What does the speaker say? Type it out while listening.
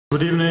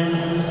Good evening.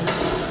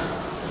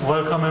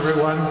 Welcome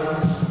everyone.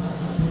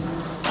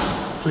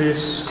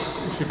 Please,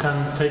 if you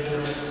can take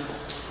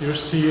your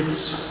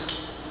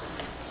seats.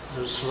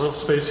 There's a lot of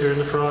space here in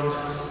the front.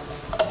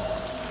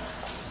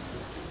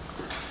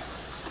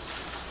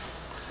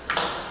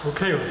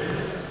 Okay,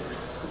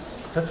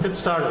 let's get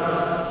started.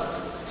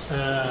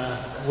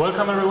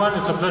 Welcome everyone.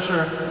 It's a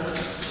pleasure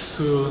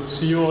to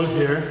see you all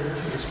here.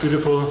 It's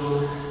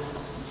beautiful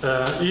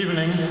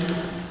evening,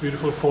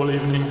 beautiful fall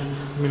evening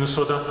in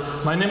Minnesota.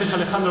 My name is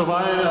Alejandro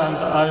Valle and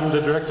I'm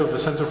the director of the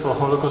Center for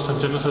Holocaust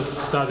and Genocide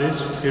Studies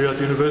here at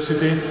the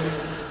university.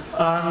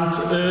 And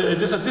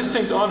it is a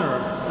distinct honor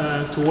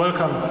to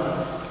welcome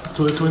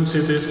to the Twin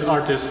Cities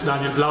artist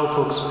Daniel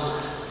Blaufuks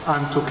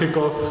and to kick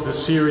off the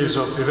series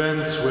of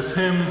events with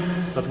him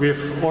that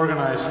we've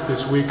organized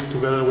this week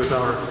together with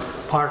our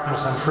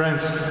partners and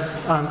friends.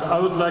 And I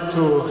would like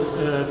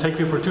to take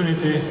the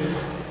opportunity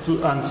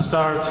and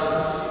start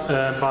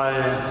by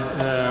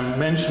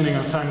mentioning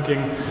and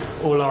thanking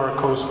all our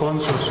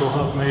co-sponsors who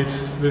have made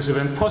this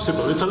event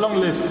possible. It's a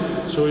long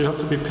list, so you have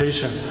to be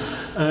patient.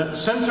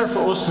 Center for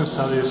Austrian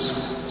Studies,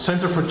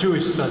 Center for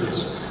Jewish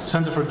Studies,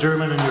 Center for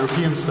German and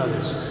European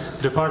Studies,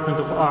 Department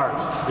of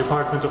Art,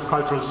 Department of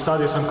Cultural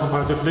Studies and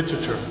Comparative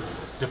Literature,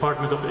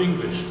 Department of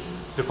English,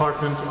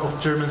 Department of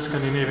German,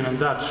 Scandinavian and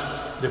Dutch,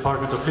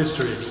 Department of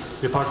History,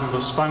 Department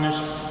of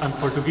Spanish and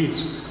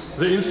Portuguese,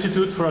 the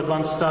Institute for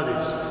Advanced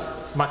Studies,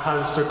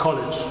 McAllister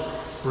College,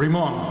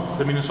 RIMON,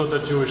 the Minnesota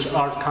Jewish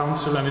Art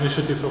Council and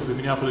initiative of the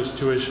Minneapolis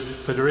Jewish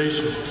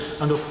Federation,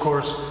 and of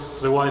course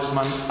the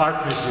Weisman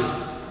Art Museum.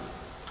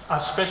 A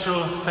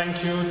special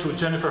thank you to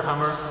Jennifer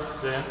Hammer,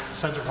 the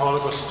Center for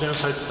Holocaust and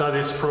Genocide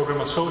Studies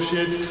Program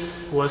Associate,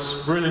 who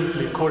has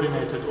brilliantly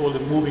coordinated all the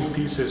moving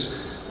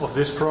pieces of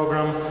this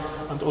program,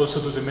 and also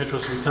to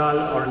Demetros Vital,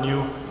 our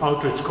new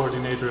outreach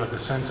coordinator at the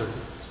center.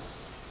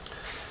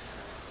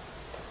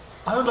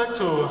 I would like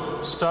to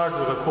start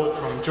with a quote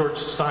from George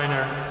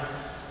Steiner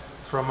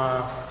from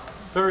an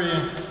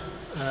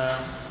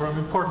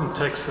important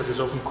text that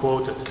is often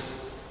quoted.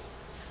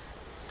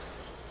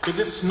 It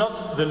is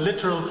not the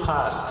literal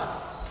past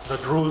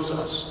that rules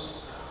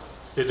us.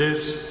 It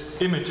is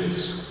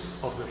images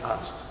of the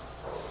past.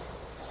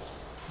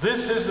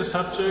 This is the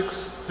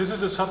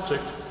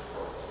subject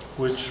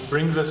which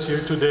brings us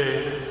here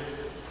today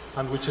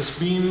and which has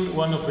been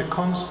one of the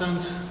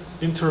constant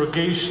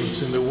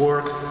interrogations in the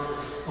work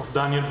of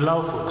Daniel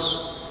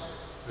Blaufuks.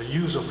 The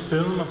use of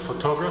film and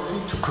photography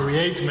to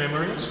create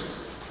memories,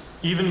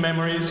 even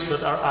memories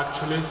that are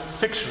actually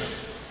fictional.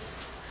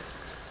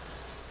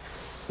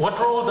 What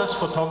role does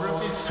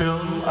photography,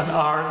 film and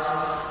art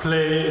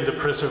play in the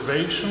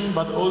preservation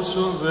but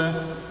also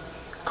the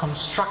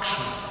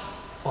construction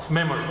of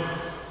memory?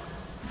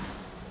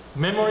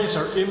 Memories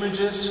are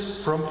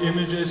images from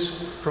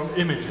images from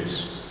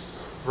images,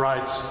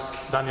 writes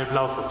Daniel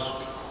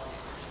Blaufuks.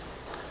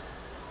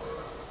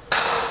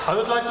 I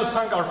would like to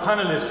thank our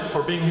panelists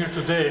for being here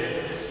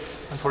today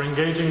and for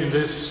engaging in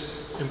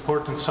this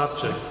important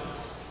subject.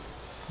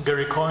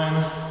 Gary Cohen,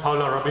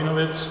 Paula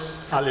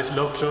Rabinowitz, Alice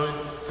Lovejoy,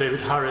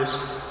 David Harris,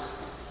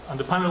 and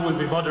the panel will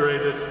be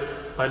moderated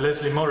by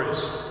Leslie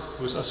Morris,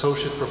 who is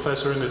Associate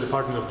Professor in the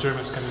Department of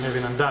German,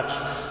 Scandinavian and Dutch.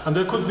 And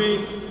there could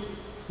be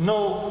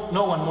no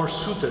one more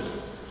suited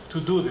to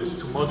do this,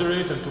 to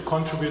moderate and to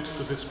contribute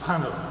to this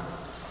panel.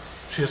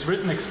 She has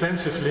written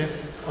extensively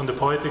on the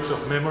poetics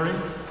of memory,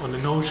 on the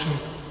notion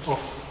of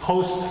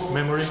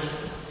post-memory,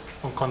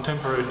 on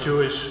contemporary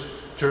Jewish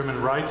German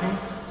writing,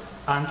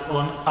 and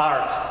on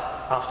art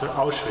after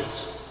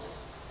Auschwitz.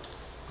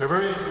 We're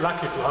very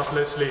lucky to have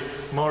Leslie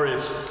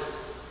Morris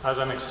as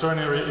an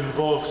extraordinarily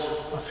involved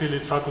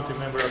affiliate faculty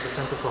member at the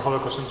Center for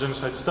Holocaust and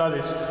Genocide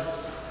Studies.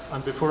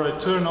 And before I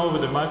turn over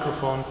the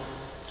microphone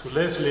to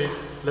Leslie,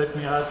 let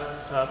me add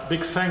a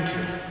big thank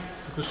you,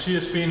 because she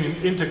has been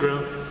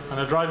integral and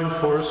a driving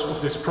force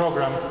of this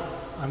program,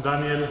 and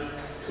Daniel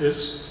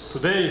is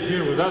today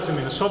here with us in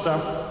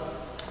Minnesota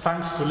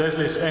thanks to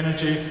Leslie's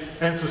energy,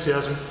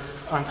 enthusiasm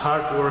and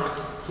hard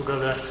work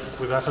together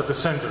with us at the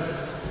center.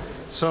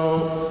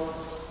 So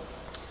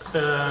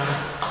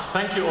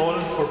thank you all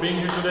for being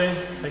here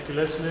today. Thank you,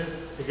 Leslie.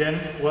 Again,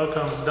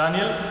 welcome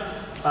Daniel,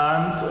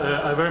 and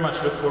I very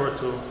much look forward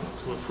to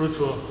a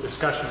fruitful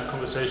discussion and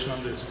conversation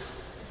on this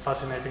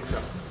fascinating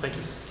film. Thank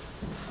you.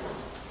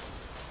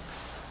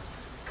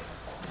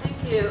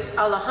 Thank you,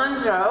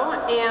 Alejandro,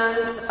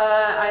 and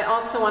I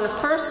also want to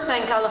first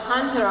thank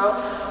Alejandro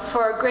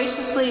for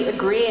graciously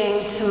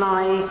agreeing to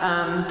my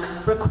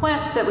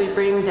request that we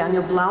bring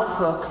Daniel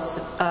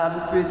Blaufuks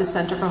through the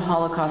Center for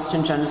Holocaust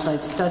and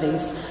Genocide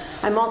Studies.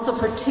 I'm also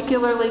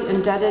particularly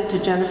indebted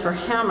to Jennifer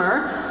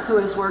Hammer, who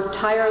has worked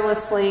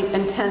tirelessly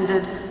and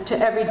tended to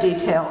every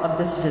detail of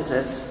this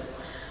visit.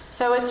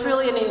 So it's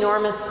really an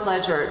enormous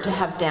pleasure to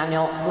have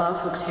Daniel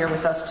Blaufuks here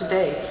with us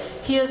today.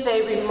 He is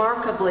a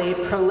remarkably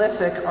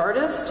prolific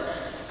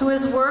artist who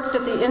has worked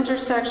at the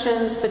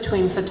intersections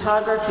between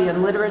photography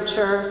and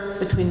literature,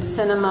 between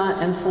cinema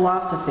and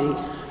philosophy,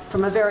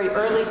 From a very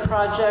early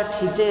project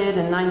he did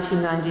in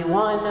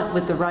 1991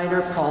 with the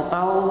writer Paul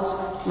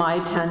Bowles, My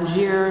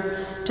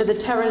Tangier, to the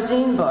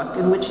Terezin book,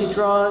 in which he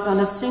draws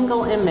on a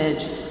single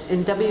image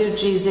in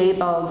W.G.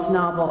 Sebald's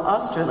novel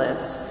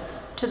Austerlitz,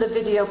 to the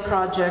video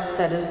project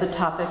that is the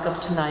topic of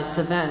tonight's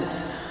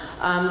event.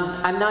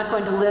 I'm not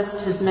going to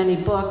list his many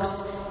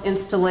books,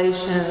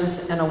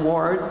 installations, and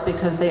awards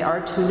because they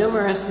are too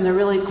numerous and they're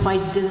really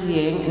quite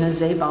dizzying in a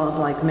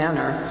Sebald-like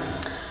manner.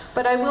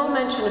 But I will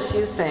mention a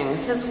few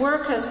things. His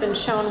work has been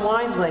shown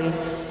widely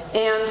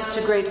and to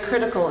great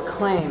critical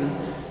acclaim.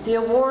 The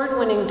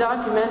award-winning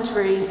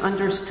documentary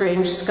Under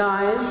Strange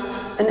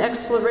Skies, an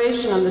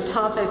exploration on the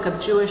topic of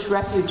Jewish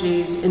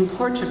refugees in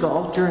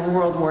Portugal during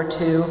World War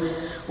II,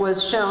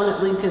 was shown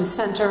at Lincoln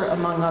Center,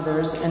 among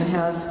others, and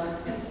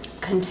has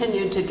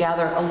continued to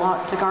garner a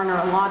lot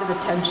of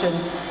attention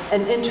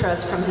and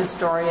interest from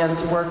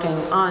historians working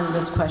on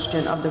this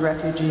question of the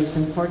refugees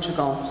in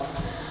Portugal.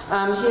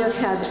 He has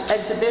had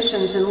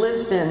exhibitions in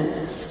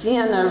Lisbon,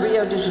 Siena,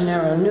 Rio de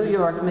Janeiro, New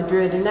York,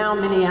 Madrid, and now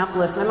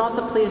Minneapolis. And I'm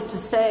also pleased to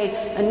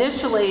say,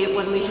 initially,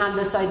 when we had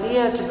this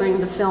idea to bring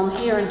the film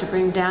here and to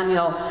bring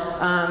Daniel,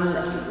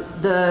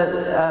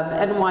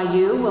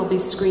 NYU will be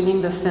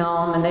screening the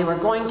film, and they were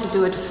going to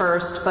do it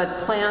first, but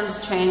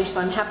plans changed,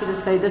 so I'm happy to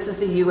say this is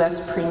the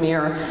US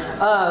premiere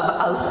of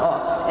Als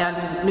Ob,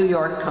 and New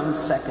York comes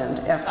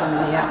second after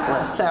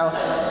Minneapolis. So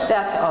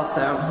that's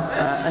also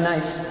a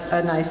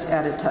nice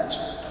added touch.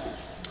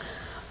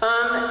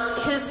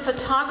 His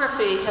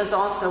photography has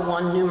also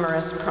won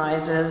numerous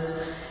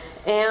prizes,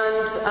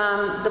 and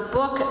the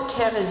book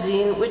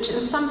Terezin, which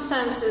in some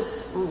sense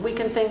is, we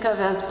can think of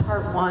as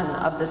part one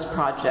of this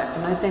project,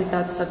 and I think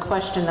that's a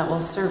question that will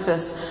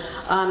surface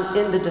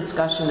in the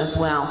discussion as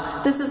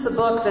well. This is the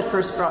book that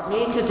first brought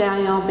me to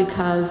Daniel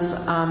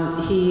because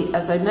he,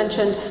 as I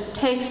mentioned,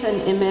 takes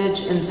an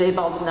image in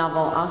Sebald's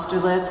novel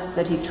Austerlitz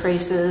that he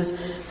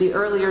traces. The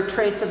earlier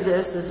trace of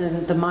this is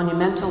in the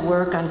monumental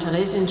work on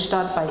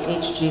Theresienstadt by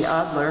H.G.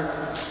 Adler.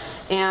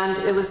 And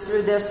it was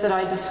through this that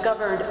I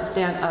discovered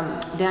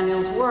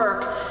Daniel's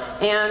work,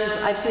 and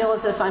I feel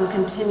as if I'm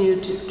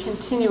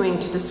continuing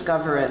to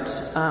discover it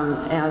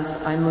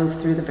as I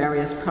move through the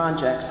various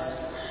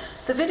projects.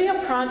 The video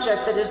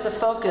project that is the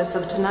focus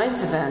of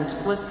tonight's event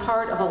was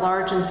part of a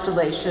large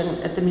installation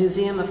at the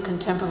Museum of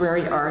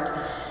Contemporary Art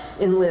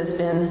in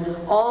Lisbon,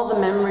 All the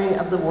Memory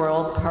of the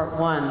World, Part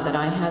 1, that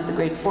I had the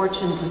great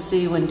fortune to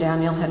see when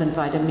Daniel had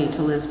invited me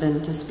to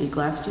Lisbon to speak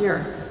last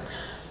year.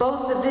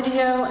 Both the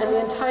video and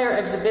the entire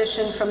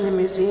exhibition from the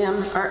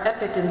museum are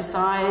epic in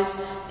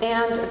size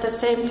and, at the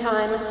same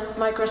time,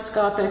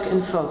 microscopic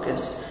in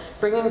focus,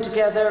 bringing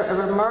together a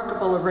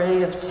remarkable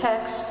array of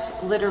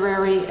texts,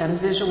 literary and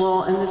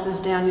visual, and this is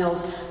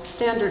Daniel's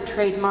standard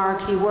trademark.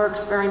 He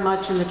works very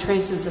much in the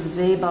traces of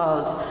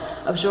Sebald,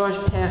 of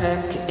Georges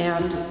Perec,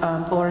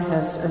 and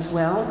Borges as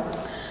well,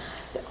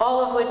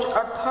 all of which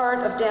are part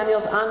of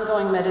Daniel's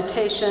ongoing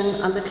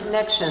meditation on the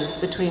connections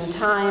between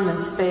time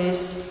and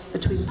space,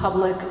 between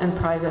public and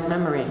private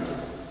memory.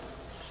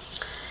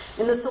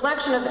 In the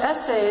selection of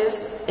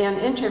essays and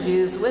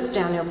interviews with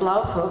Daniel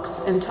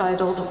Blaufuks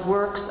entitled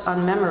Works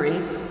on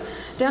Memory,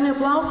 Daniel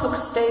Blaufuks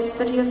states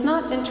that he is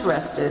not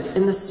interested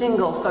in the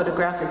single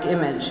photographic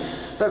image,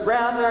 but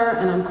rather,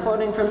 and I'm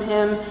quoting from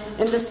him,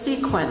 in the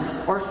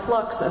sequence or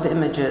flux of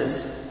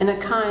images, in a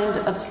kind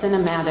of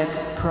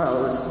cinematic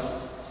prose.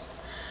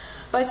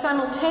 By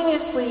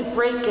simultaneously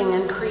breaking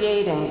and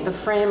creating the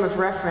frame of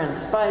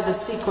reference by the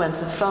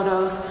sequence of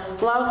photos,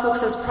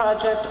 Blaufuks'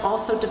 project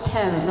also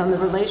depends on the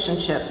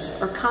relationships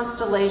or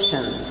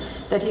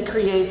constellations that he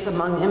creates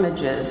among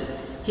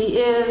images. He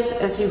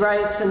is, as he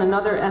writes in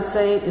another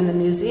essay in the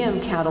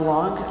museum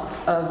catalog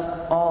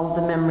of All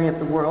the Memory of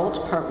the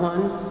World, Part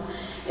 1,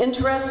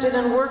 interested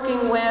in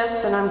working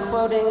with, and I'm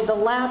quoting, the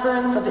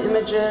labyrinth of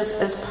images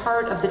as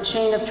part of the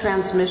chain of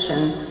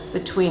transmission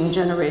between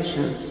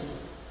generations.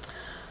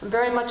 I'm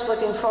very much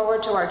looking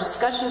forward to our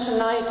discussion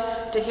tonight,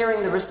 to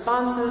hearing the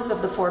responses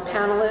of the four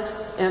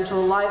panelists, and to a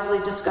lively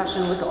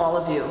discussion with all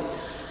of you.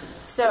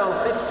 So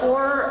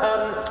before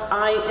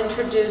I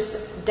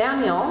introduce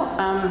Daniel,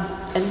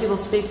 and he will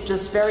speak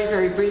just very,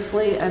 very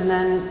briefly, and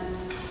then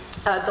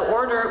the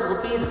order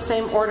will be the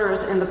same order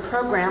as in the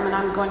program, and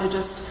I'm going to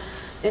just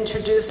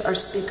introduce our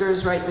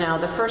speakers right now.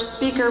 The first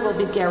speaker will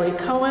be Gary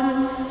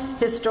Cohen,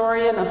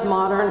 historian of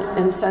modern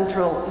and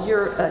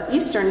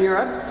Eastern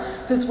Europe,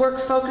 whose work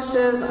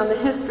focuses on the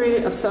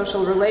history of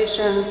social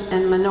relations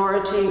and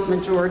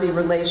minority-majority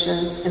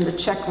relations in the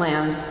Czech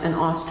lands and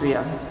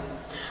Austria.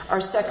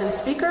 Our second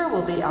speaker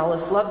will be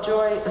Alice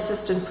Lovejoy,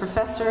 assistant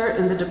professor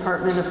in the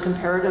Department of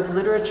Comparative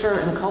Literature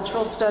and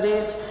Cultural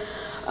Studies.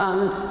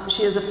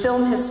 She is a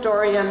film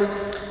historian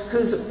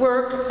whose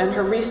work and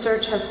her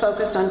research has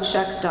focused on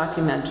Czech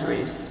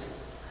documentaries.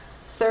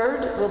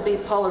 Third will be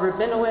Paula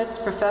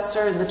Rabinowitz,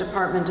 professor in the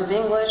Department of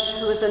English,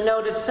 who is a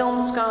noted film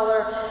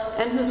scholar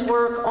and whose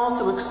work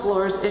also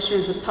explores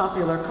issues of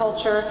popular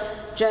culture,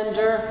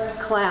 gender,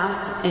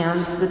 class,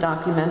 and the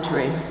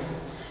documentary.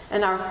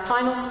 And our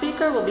final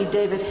speaker will be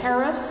David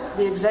Harris,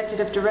 the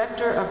Executive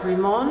Director of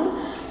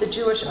RIMON, the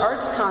Jewish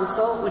Arts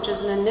Council, which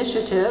is an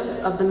initiative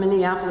of the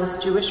Minneapolis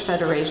Jewish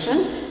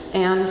Federation,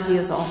 and he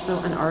is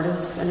also an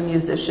artist and a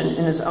musician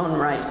in his own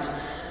right.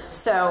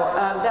 So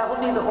that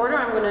will be the order.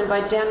 I'm going to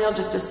invite Daniel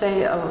just to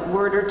say a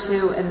word or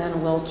two, and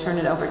then we'll turn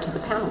it over to the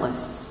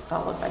panelists,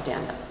 followed by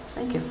Daniel.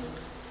 Thank you.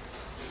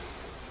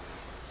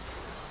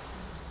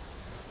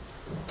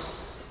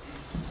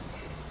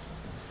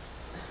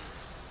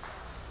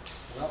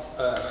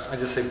 I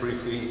just say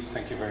briefly,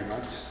 thank you very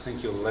much.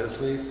 Thank you,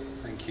 Leslie.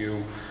 Thank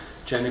you,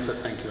 Jennifer.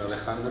 Thank you,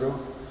 Alejandro.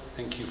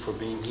 Thank you for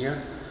being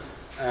here.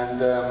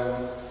 And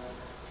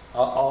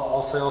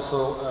I'll say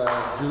also,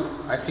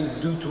 I think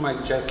due to my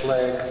jet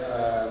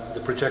lag, the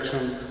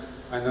projection,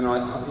 I don't know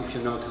if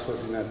you noticed,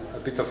 was in a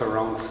bit of a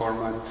round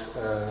format.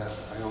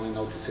 I only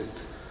noticed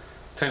it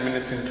 10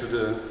 minutes into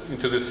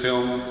the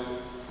film,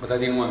 but I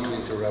didn't want to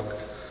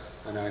interrupt.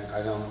 And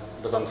I don't,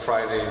 but on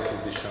Friday it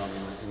will be shown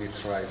in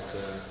its right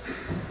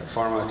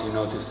format. You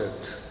notice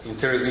that in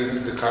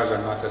Terezin the cars are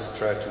not as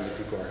stretched and the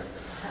people are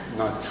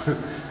not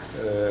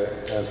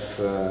as...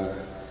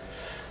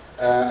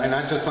 and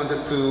I just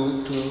wanted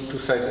to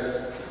say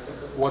that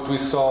what we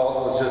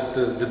saw was just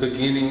the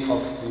beginning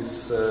of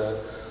this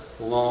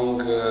long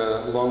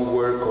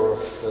work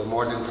of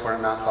more than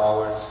 4.5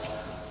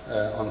 hours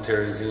on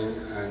Terezin,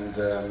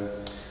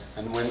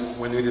 and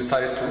when we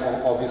decided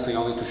to obviously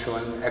only to show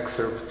an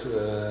excerpt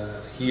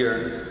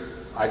here,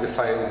 I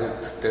decided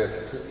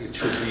that it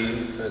should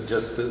be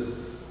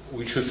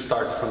we should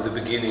start from the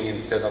beginning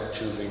instead of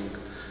choosing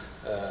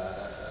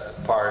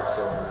parts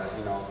or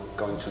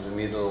going to the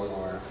middle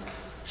or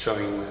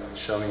showing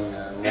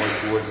more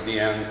towards the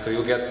end. So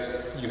you'll get,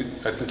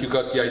 I think you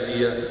got the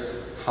idea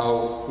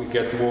how we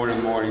get more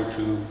and more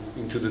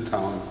into the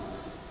town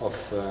of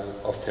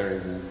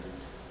Terezin,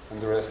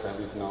 and the rest I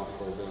leave now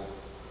for the.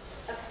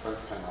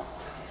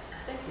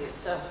 Thank you.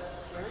 So,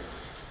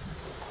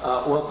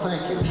 well,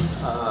 thank you,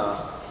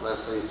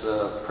 Leslie. It's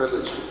a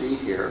privilege to be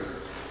here.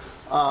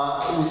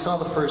 We saw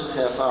the first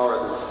half hour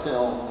of the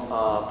film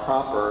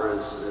proper,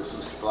 as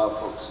Mr.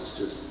 Blaufuks has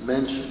just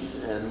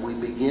mentioned, and we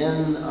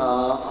begin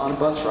on a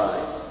bus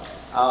ride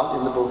out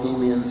in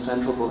the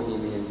central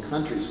Bohemian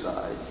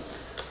countryside,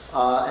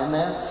 and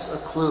that's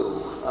a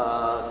clue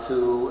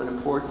to an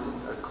important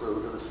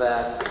clue to the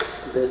fact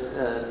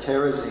that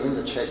Terezin,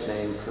 the Czech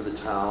name for the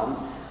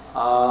town,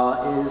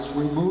 is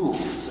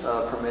removed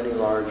from any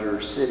larger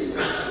city.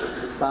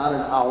 It's about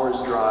an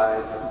hour's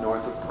drive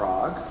north of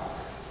Prague,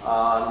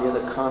 near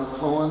the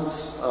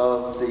confluence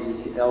of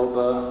the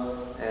Elbe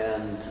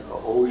and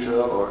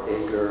Oja or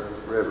Eger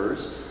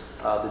rivers.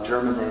 The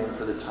German name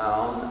for the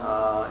town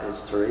is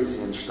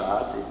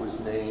Theresienstadt. It was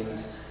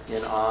named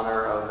in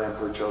honor of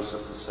Emperor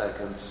Joseph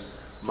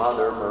II's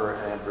mother,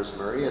 Empress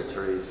Maria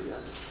Theresia.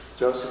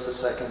 Joseph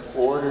II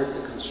ordered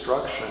the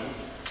construction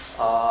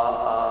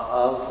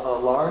of a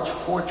large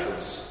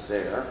fortress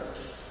there,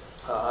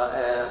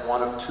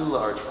 one of two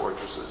large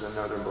fortresses in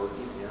northern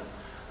Bohemia,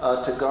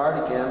 to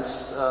guard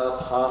against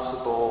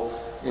possible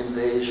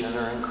invasion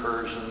or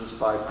incursions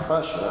by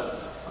Prussia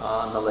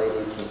in the late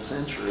 18th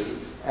century,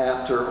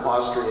 after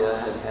Austria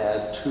had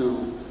had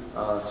two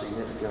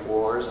significant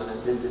wars and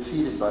had been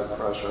defeated by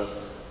Prussia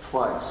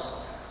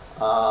twice.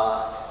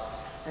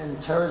 In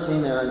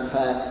Terezin, there are in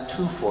fact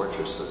two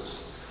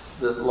fortresses.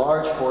 The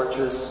large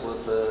fortress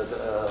with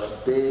the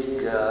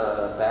big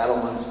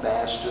battlements,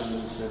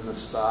 bastions in the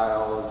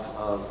style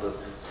of the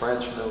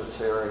French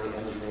military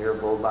engineer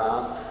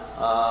Vauban,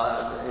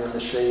 in the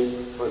shape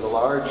for the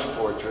large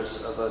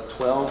fortress of a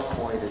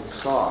 12-pointed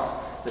star.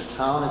 The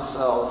town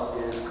itself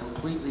is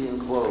completely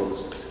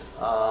enclosed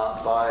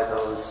by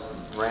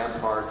those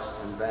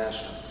ramparts and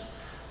bastions.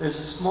 There's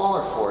a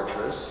smaller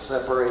fortress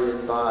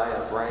separated by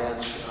a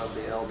branch of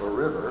the Elbe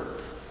River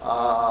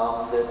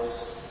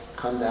that's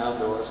come down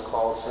to us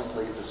called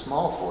simply the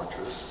Small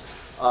Fortress,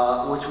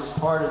 which was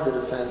part of the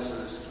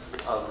defenses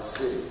of the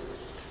city.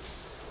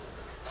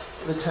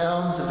 The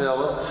town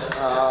developed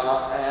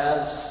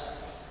as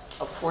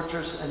a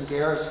fortress and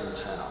garrison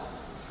town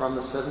from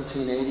the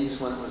 1780s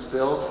when it was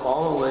built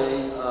all the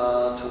way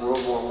to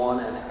World War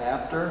I and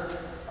after.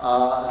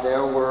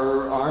 There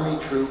were army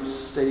troops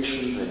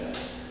stationed there.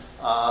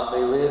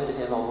 They lived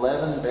in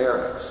 11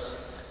 barracks.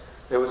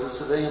 There was a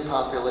civilian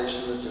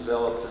population that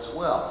developed as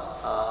well,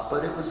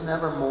 but it was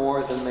never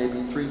more than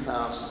maybe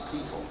 3,000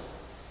 people.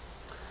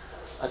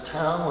 A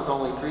town with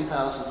only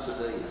 3,000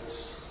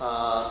 civilians,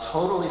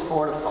 totally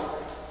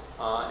fortified,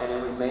 and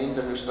it remained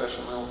under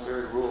special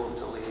military rule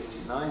until the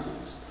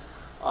 1890s,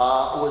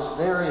 was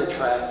very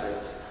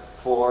attractive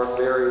for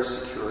various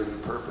security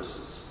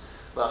purposes.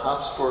 The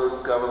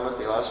Habsburg government,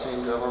 the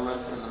Austrian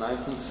government in the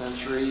 19th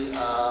century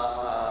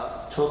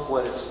took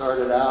what had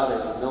started out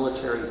as a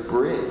military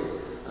brig,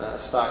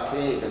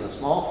 stockade in a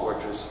small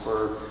fortress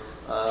for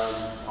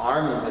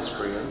army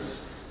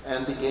miscreants,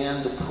 and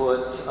began to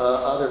put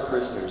other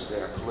prisoners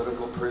there.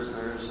 Political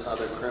prisoners,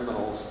 other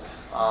criminals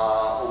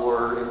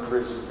were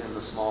imprisoned in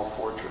the small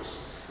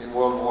fortress. In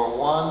World War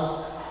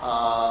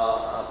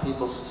I,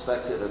 people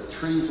suspected of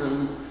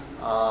treason,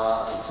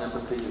 in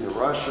sympathy to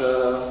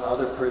Russia.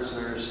 Other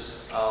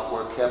prisoners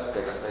were kept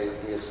there.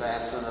 The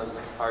assassin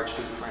of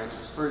Archduke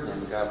Francis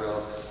Ferdinand,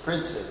 Gabriel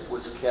Princip,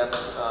 was kept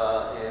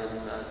in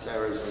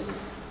Terezin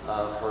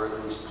for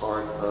at least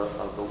part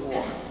of the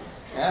war.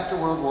 After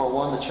World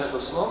War I, the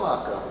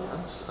Czechoslovak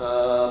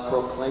government,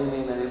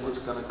 proclaiming that it was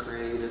going to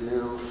create a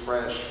new,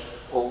 fresh,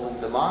 open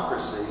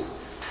democracy,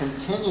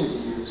 continued to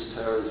use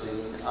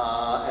Terezin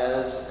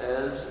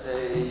as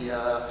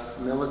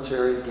a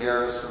military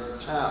garrison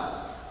town,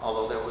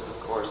 although there was, of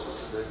course, a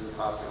civilian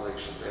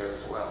population there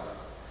as well.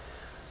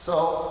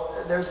 So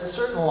there's a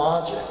certain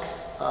logic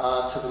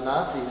to the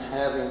Nazis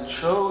having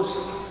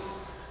chosen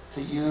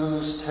to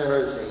use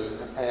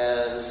Terezin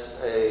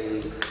as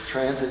a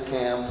transit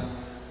camp,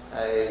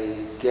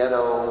 a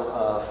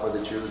ghetto for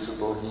the Jews of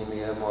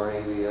Bohemia,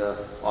 Moravia,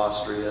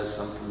 Austria,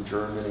 some from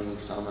Germany,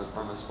 some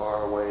from as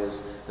far away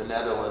as the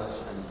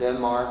Netherlands and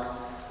Denmark.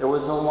 There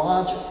was a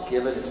logic,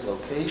 given its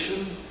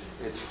location,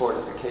 its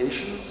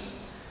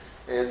fortifications,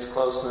 its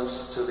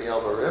closeness to the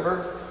Elbe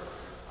River,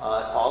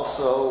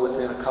 also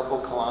within a couple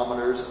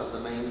kilometers of the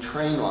main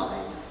train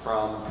line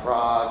from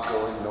Prague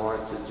going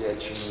north to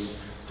Děčín,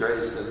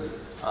 Dresden,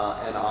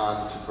 and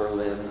on to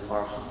Berlin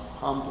or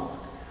Hamburg.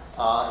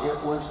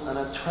 It was an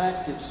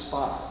attractive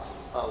spot,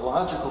 a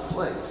logical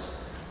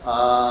place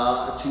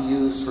to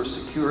use for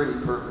security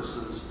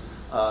purposes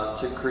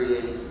to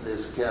create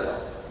this ghetto.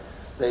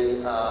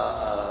 They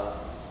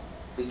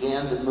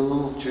began to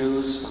move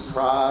Jews from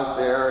Prague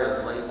there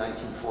in late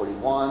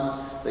 1941.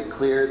 They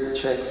cleared the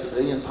Czech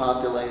civilian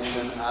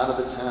population out of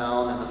the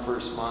town in the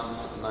first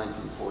months of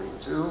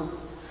 1942.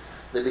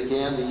 They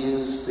began to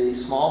use the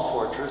small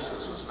fortress,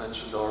 as was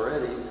mentioned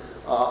already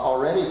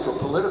for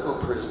political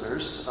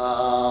prisoners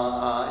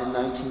in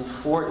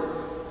 1940.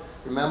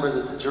 Remember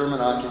that the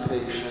German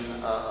occupation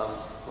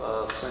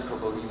of central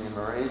Bohemian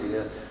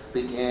Moravia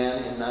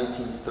began in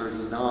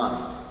 1939,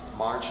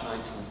 March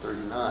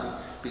 1939,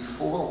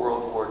 before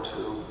World War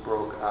II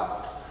broke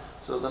out.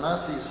 So the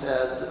Nazis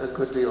had a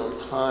good deal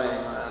of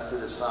time to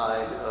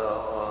decide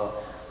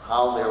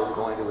how they were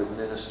going to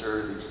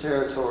administer these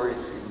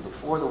territories even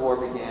before the war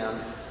began,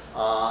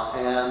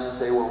 and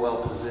they were well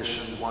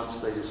positioned once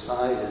they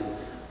decided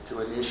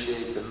to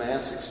initiate the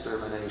mass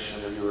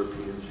extermination of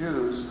European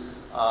Jews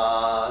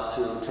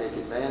to take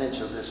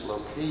advantage of this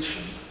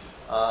location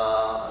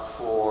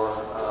for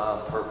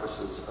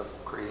purposes of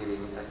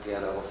creating a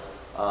ghetto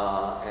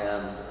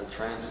and a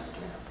transit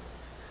camp.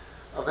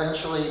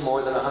 Eventually,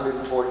 more than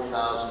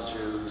 140,000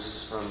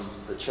 Jews from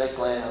the Czech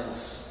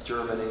lands,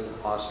 Germany,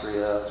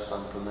 Austria,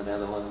 some from the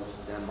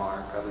Netherlands,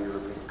 Denmark, other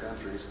European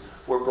countries,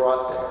 were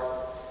brought there.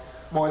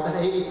 More than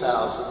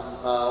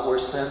 80,000 were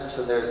sent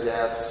to their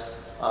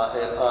deaths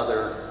at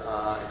other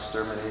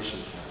extermination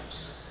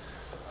camps.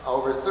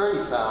 Over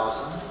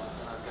 30,000,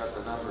 I've got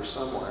the number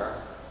somewhere,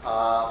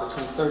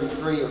 between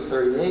 33 and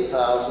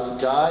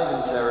 38,000 died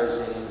in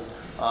Terezin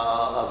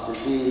of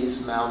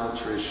disease,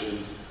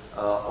 malnutrition,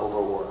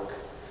 overwork.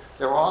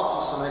 There were also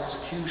some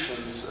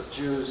executions of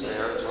Jews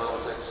there, as well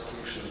as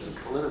executions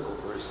of political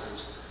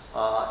prisoners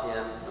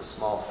in the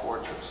small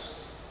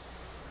fortress.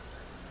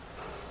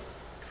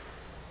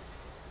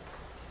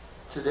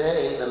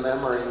 Today, the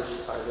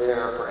memories are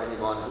there for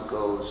anyone who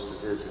goes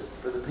to visit.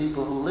 For the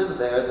people who live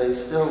there, they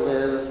still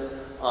live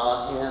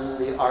in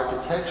the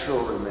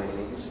architectural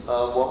remains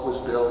of what was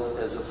built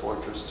as a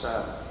fortress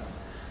town.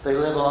 They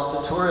live off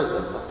the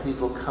tourism of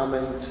people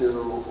coming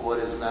to what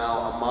is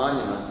now a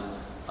monument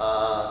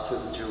to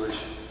the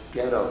Jewish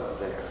ghetto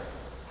there.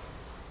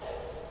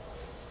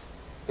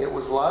 It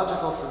was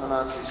logical for the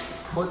Nazis to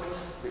put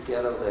the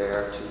ghetto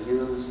there, to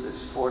use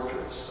this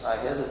fortress. I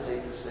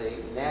hesitate to say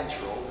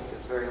natural,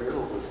 because very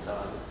little was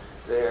done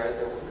there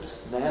that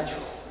was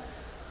natural,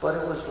 but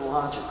it was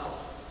logical.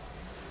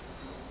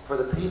 For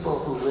the people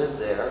who live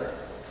there,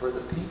 for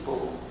the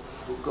people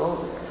who go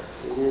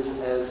there, it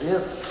is as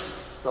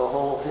if the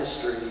whole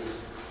history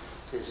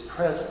is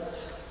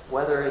present,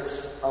 whether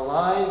it's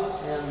alive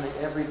in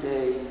the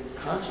everyday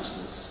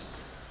consciousness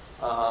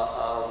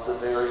of the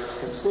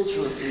various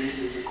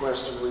constituencies is a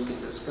question we can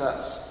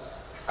discuss.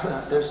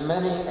 There's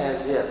many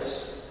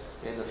as-ifs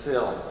in the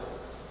film,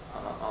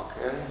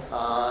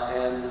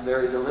 and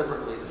very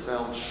deliberately the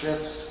film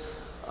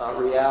shifts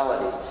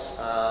realities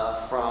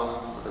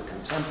from the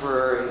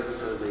contemporary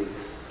to the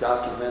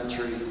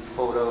documentary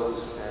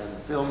photos and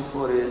film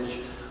footage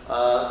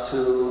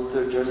to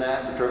the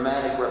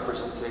dramatic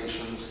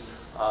representations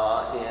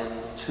in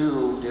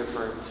two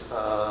different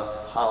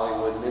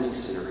Hollywood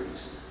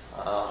miniseries,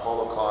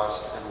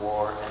 Holocaust and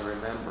War and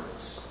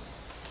Remembrance.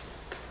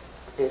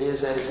 It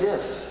is as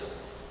if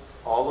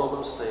all of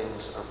those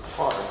things are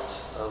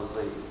part of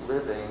the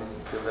living,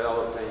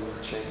 developing,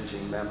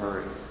 changing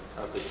memory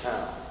of the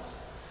town.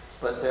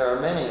 But there are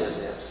many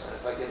as-ifs, and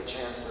if I get a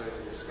chance during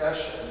the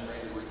discussion,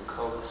 maybe we can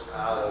coax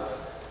out of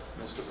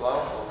Mr.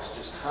 Blaufuks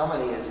just how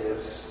many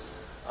as-ifs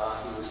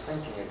he was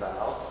thinking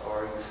about,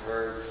 or he's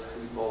heard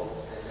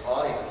people in the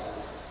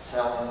audiences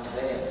tell him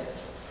they had.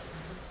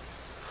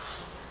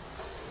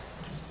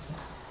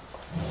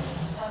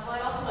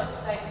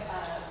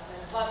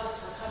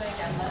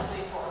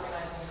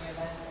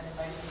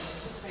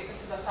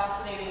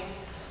 fascinating,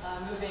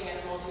 moving, and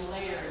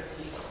multi-layered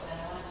piece,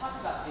 and I want to talk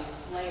about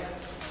these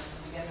layers to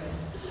begin with.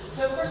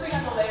 So of course we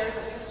have the layers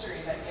of history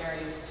that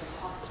Gary's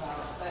just talked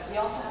about, but we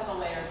also have the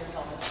layers of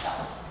film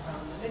itself, from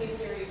the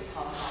miniseries,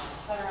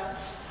 Holocaust, etc.,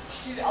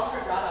 to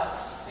Alfred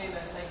Radok's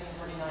famous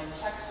 1949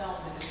 Czech film,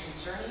 The Distant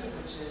Journey,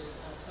 which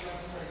is some of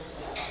the footage you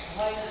see in black and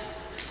white,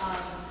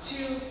 to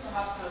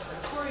perhaps most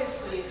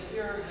notoriously, The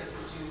Führer Gives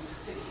the Jews a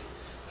City,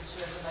 which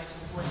was a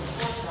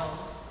 1944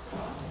 film. Is this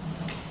on?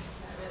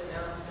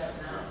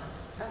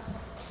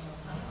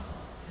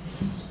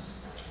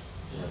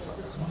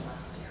 This one.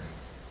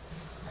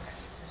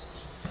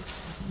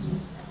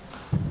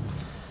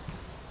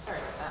 Sorry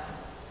about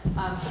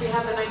that. So we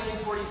have the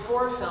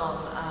 1944 film,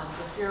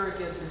 The Führer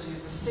Gives the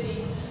Jews a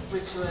City,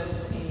 which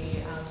was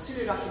a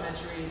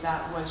pseudo-documentary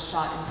that was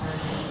shot in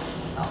Terezin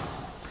itself.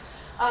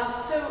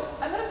 So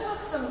I'm going to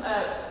talk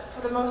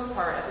for the most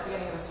part, at the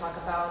beginning of this talk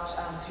about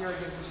The Führer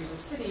Gives the Jews a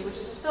City, which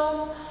is a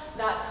film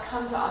that's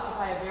come to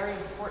occupy a very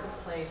important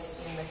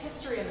place in the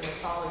history and the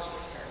mythology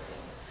of Terezin.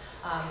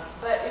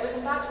 But it was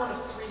in fact one of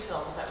 3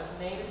 films that was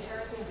made in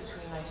Terezin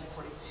between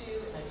 1942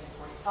 and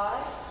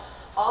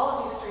 1945. All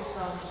of these 3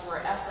 films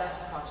were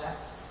SS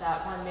projects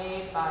that were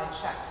made by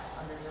Czechs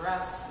under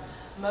duress.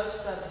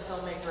 Most of the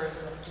filmmakers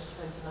and the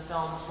participants in the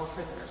films were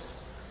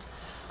prisoners.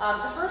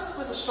 The first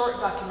was a short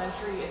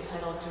documentary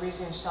entitled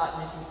Theresienstadt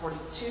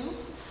 1942,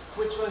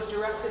 which was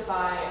directed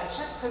by a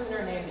Czech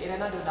prisoner named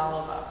Irena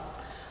Dodalova.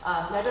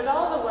 Now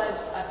Dodalova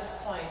was, at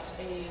this point,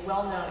 a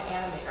well-known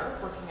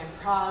animator working in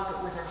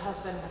Prague with her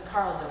husband,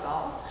 Karl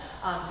Dodal.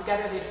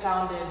 Together they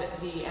founded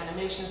the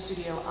animation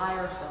studio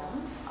IRE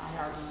Films,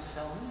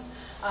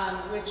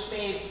 which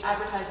made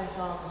advertising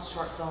films,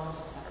 short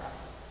films, etc.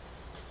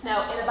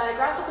 Now, in a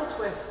biographical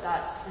twist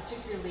that's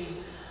particularly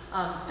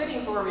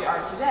fitting for where we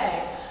are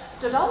today,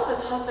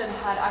 Dodalova's husband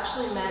had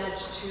actually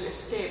managed to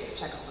escape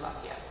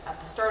Czechoslovakia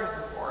at the start of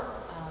the war.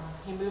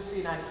 He moved to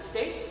the United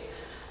States,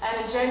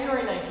 and in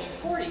January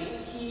 1940,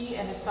 he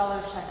and his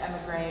fellow Czech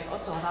emigre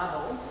Otto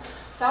Radl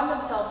found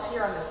themselves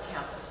here on this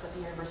campus at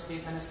the University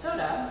of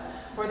Minnesota,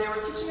 where they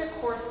were teaching a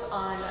course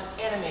on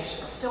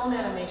animation, or film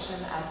animation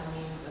as a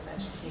means of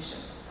education.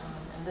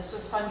 And this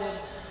was funded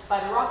by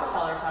the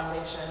Rockefeller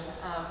Foundation,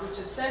 which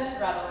had sent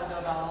Radl and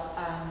Dodal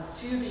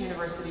to the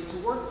university to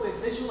work with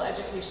visual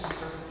education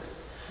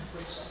services,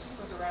 which I think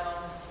was around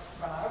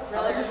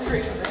relatively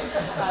recently,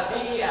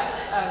 VES.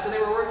 So they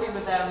were working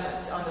with them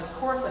on this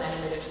course on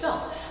animated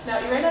film. Now,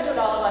 Irena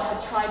Dodalova had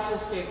tried to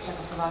escape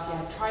Czechoslovakia,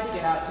 had tried to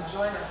get out to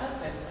join her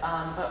husband,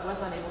 but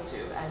was unable to,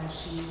 and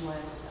she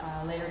was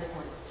later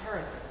deported to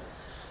Terezin.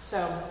 So,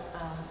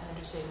 an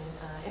interesting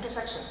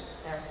intersection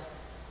there.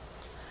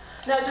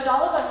 Now,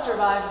 Dodalova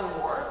survived the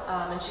war,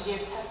 and she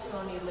gave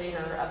testimony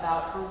later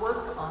about her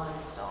work on the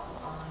film,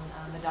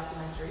 on the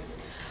documentary.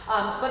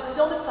 But the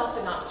film itself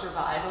did not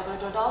survive, although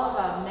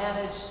Dodalova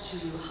managed to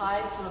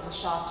hide some of the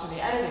shots from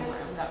the editing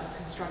room that was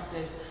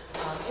constructed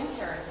in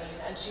Terezin,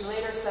 and she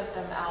later sent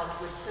them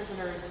out with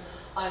prisoners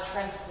on a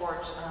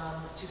transport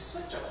to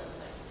Switzerland in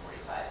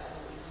 1945, I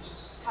believe, which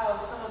is how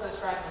some of those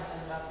fragments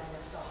ended up in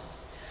their film.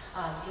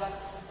 So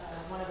that's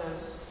one of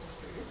those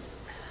histories.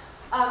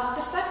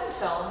 The second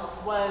film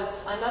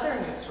was another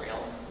newsreel.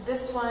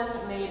 This one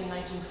made in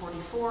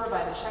 1944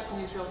 by the Czech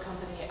newsreel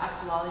company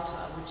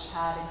Aktualita, which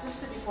had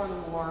existed before the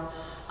war,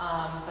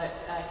 but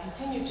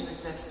continued to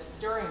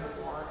exist during the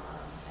war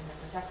in the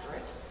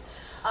protectorate.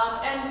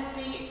 And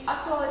the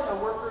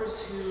Aktualita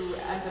workers who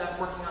ended up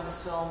working on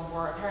this film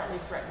were apparently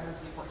threatened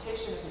with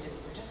deportation if they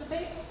didn't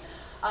participate.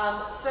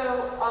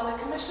 So on the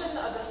commission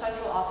of the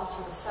Central Office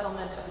for the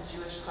Settlement of the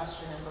Jewish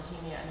Question in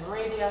Bohemia and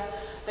Moravia,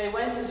 they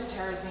went into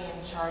Terezin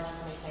charged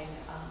with making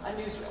a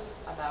newsreel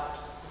about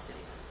the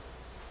city.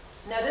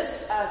 Now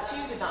this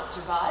too did not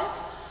survive,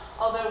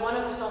 although one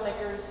of the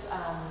filmmakers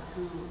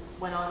who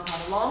went on to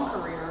have a long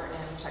career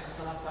in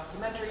Czechoslovak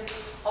documentary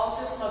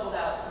also smuggled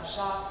out some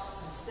shots,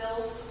 some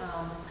stills,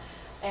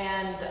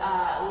 and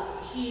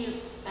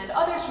he and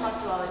others from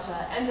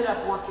Aktualita ended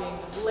up working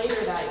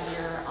later that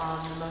year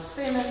on the most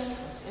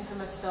famous, most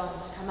infamous film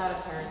to come out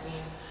of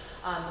Terezin,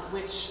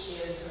 which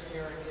is The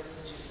Führer Gives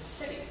the Jews a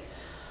City.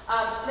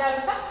 Now,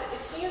 in fact,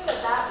 it seems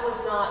that that was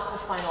not the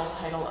final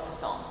title of the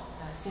film.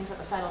 It seems that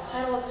the final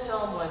title of the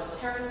film was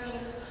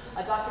Terezin,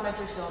 a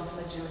documentary film from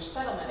the Jewish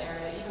settlement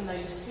area, even though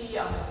you see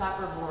on the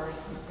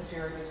clapperboards, The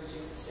Führer Gives the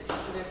Jews a City.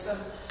 So there's some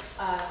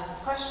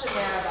question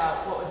there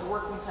about what was the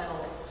working title,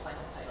 what was the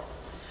final title.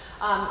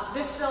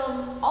 This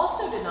film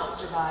also did not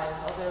survive,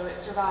 although it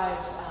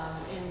survived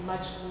in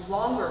much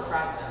longer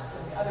fragments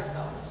than the other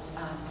films,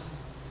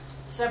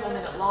 several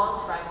minute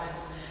long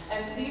fragments,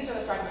 and these are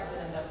the fragments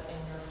that end up in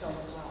your film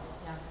as well.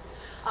 Yeah.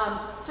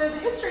 So the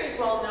history is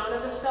well known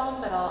of this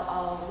film, but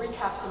I'll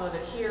recap some of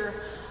it here,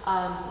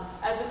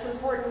 as it's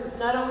important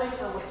not only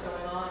for what's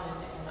going on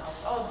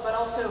but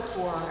also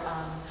for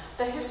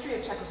the history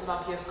of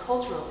Czechoslovakia's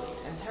cultural elite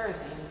in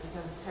Terezin,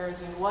 because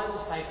Terezin was a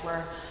site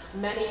where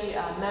many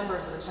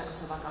members of the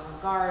Czechoslovak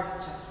avant-garde,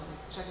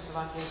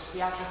 Czechoslovakia's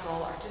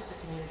theatrical, artistic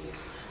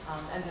communities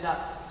ended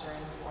up during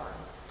the war.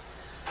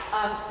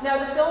 Now,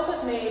 the film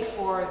was made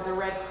for the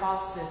Red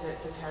Cross visit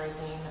to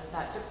Terezin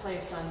that took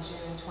place on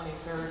June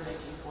 23rd,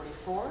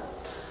 1944.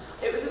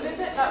 It was a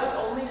visit that was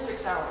only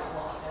 6 hours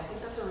long, and I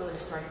think that's a really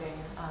striking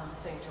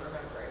thing to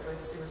remember. It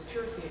was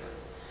pure theater.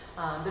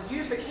 The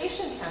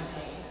beautification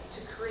campaign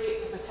to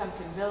create the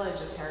Potemkin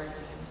village of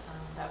Terezin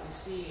that we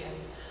see in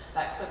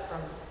that clip from,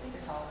 I think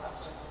it's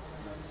Holocaust or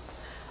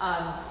Remembrance,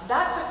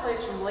 that took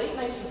place from late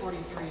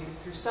 1943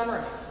 through summer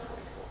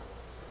 1944.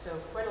 So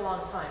quite a long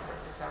time for a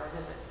 6-hour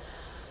visit.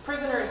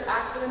 Prisoners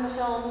acted in the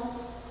film,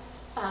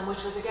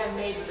 which was again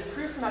made with a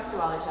crew from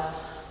Aktualita,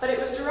 but it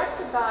was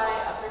directed by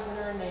a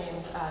prisoner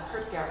named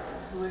Kurt Gergen,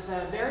 who was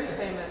a very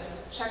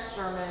famous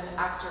Czech-German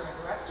actor and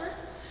director,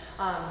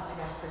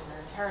 again a prisoner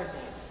in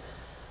Terezin.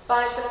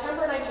 By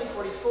September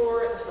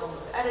 1944, the film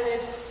was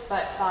edited,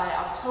 but by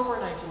October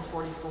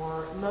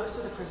 1944, most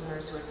of the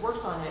prisoners who had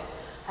worked on it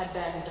had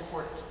been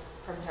deported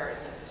from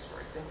Terezin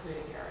eastwards,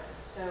 including Gergen.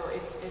 So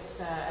it's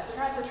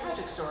a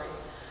tragic story.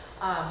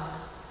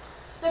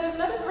 Now there's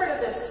another part of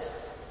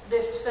this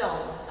film,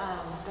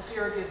 The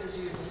Fuhrer Gives the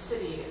Jews a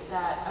City,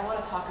 that I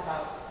want to talk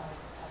about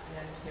at the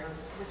end here,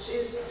 which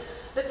is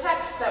the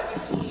text that we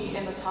see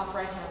in the top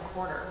right-hand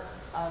corner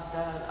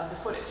of the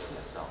footage from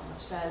this film,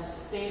 which says,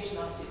 "Stage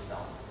Nazi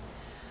Film."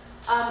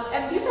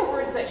 And these are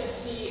words that you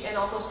see in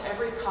almost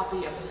every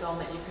copy of the film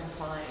that you can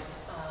find,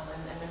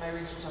 and in my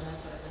research on this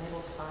that I've been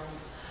able to find.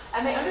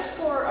 And they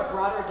underscore a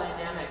broader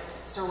dynamic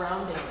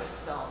surrounding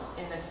this film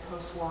in its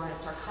post-war and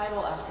its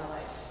archival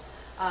afterlife.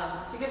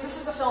 Because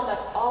this is a film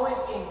that's always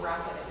being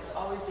bracketed, it's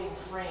always being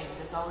framed,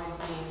 it's always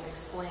being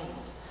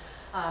explained.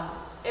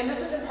 And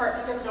this is in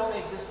part because it only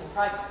exists in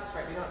fragments,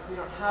 right? We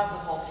don't have the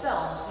whole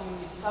film, so you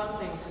need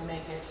something to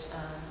make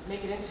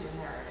it into a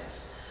narrative.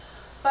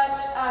 But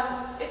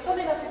it's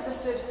something that's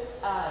existed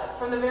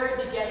from the very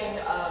beginning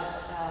of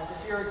The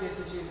Fuhrer Gives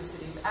the Jews a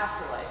City's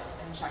afterlife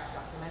in Czech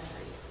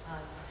documentary.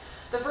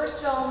 The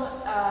first film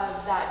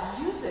that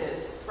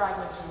uses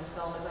fragments from the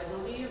film is, I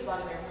believe,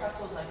 Vladimir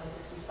Pressel's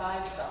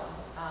 1965 film,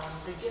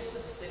 The Gift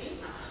of the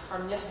City, or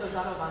Město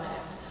Darované,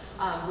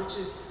 which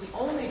is the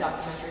only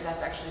documentary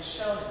that's actually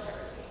shown in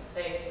Terezin.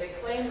 They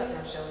claim that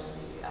they're showing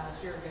the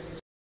Fuhrer Gives the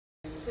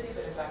Jews a City,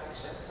 but in fact they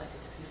show this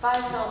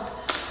 1965 film.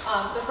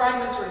 The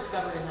fragments were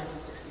discovered in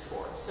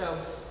 1964. So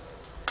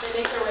they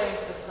make their way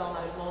into this film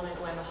at a moment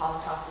when the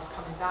Holocaust is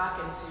coming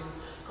back into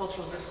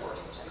cultural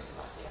discourse in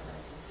Czechoslovakia in the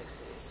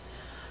 1960s.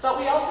 But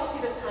we also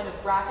see this kind of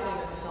bracketing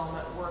of the film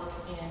at work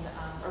in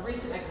a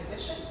recent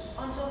exhibition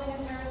on filming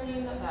in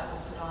Terezin that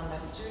was put on by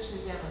the Jewish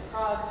Museum in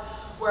Prague,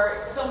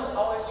 where the film is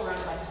always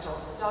surrounded by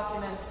historical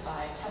documents,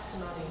 by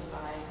testimonies,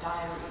 by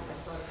diaries, by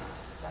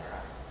photographs, etc.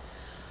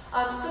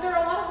 So there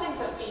are a lot of things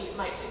that we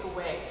might take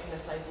away from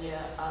this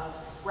idea of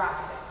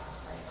bracketing.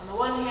 Right? On the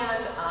one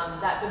hand,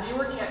 that the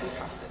viewer can't be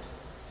trusted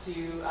to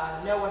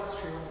know what's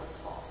true and what's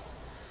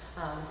false,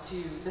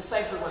 to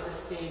decipher what the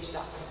stage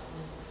document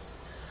means.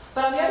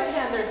 But on the other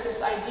hand, there's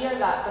this idea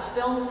that the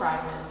film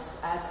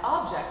fragments as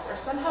objects are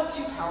somehow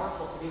too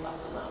powerful to be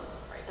left alone,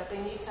 right? That they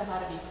need somehow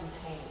to be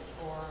contained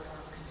or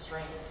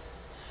constrained.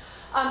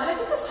 And I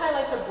think this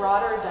highlights a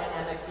broader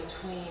dynamic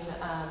between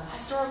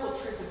historical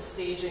truth and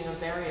staging of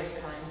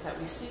various kinds that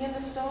we see in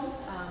this film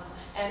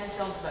and in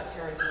films about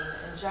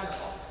Terezin in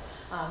general.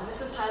 And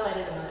this is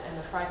highlighted in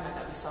the fragment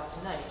that we saw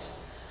tonight.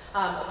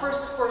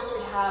 First, of course,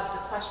 we have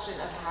the question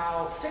of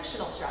how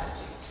fictional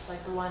strategies,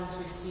 like the ones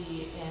we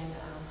see in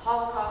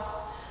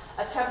Holocaust,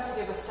 attempt to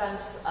give a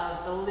sense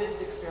of the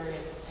lived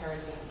experience of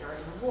Terezin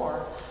during the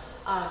war.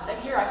 And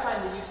here I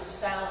find the use of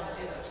sound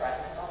in those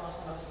fragments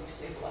almost the most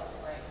destabilizing,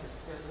 right? Because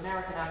there's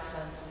American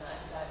accents and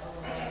that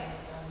overwhelming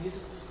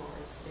musical score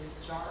is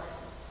jarring.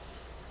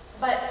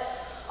 But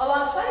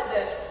alongside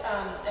this,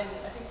 and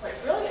I think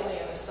quite brilliantly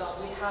in this film,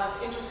 we have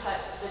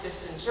intercut The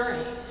Distant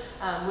Journey,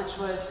 which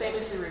was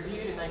famously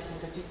reviewed in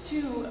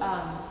 1952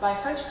 by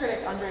French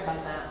critic André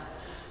Bazin,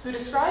 who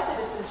described The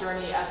Distant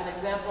Journey as an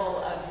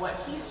example of what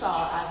he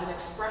saw as an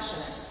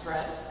expressionist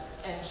thread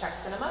in Czech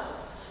cinema.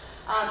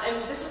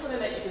 And this is something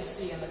that you can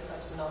see in the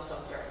clips and also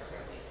very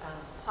clearly.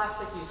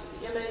 Plastic use of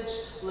the image,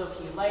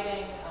 low-key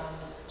lighting,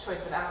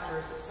 choice of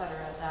actors, etc.,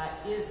 that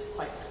is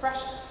quite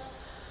expressionist.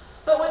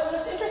 But what's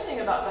most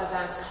interesting about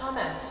Bazin's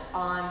comments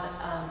on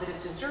The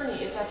Distant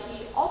Journey is that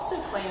he also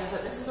claims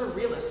that this is a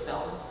realist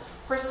film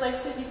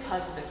precisely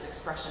because of its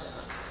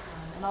expressionism.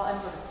 And I'll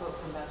end with a quote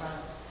from Bazin.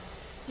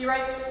 He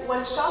writes,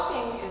 "What's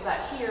shocking is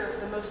that here,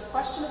 the most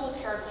questionable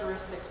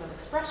characteristics of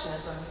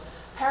expressionism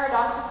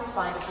paradoxically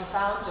find a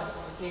profound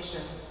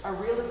justification, a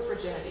realist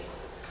virginity.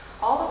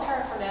 All the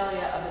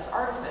paraphernalia of this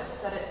artifice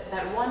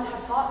that one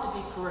had thought to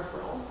be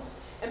peripheral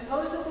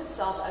imposes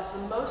itself as the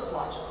most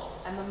logical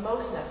and the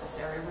most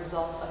necessary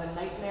result of a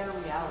nightmare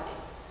reality.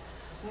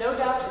 No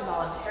doubt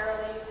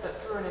involuntarily,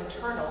 but through an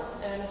internal,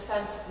 and in a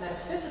sense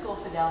metaphysical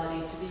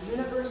fidelity to the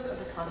universe of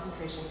the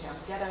concentration camp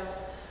ghetto,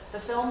 the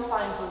film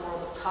finds the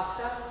world of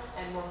Kafka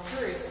and more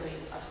curiously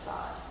of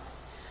Sade."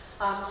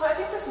 So I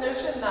think this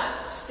notion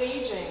that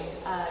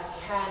staging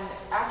can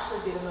actually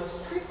be the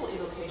most truthful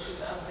evocation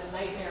of the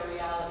nightmare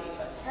reality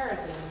of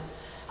Terezin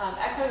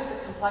echoes the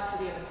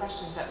complexity and the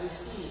questions that we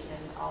see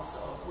in also,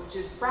 which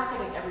is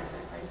bracketing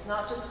everything, right? It's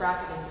not just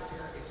bracketing the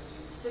fear is to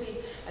use a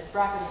city, it's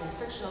bracketing these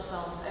fictional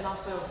films, and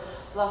also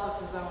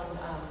Blaufuks' own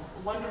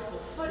wonderful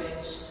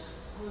footage,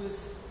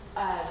 whose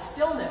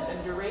stillness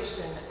and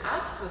duration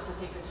asks us to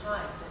take the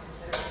time to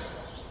consider these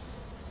questions.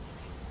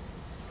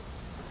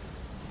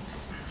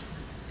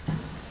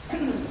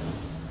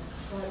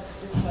 Well,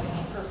 this is like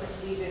a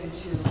perfect lead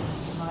into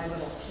my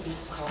little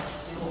piece called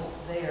Still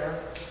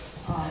There,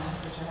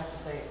 which I have to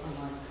say,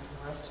 unlike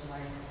the rest of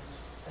my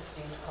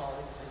esteemed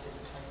colleagues, I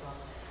didn't type up.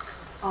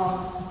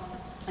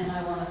 And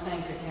I want to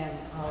thank again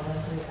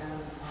Leslie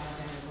and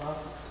Daniel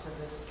Blaufuks for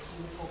this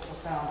beautiful,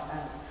 profound,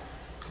 and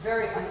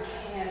very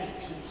uncanny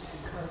piece,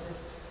 because if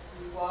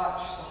you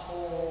watch the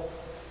whole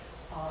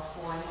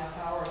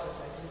 4.5 hours,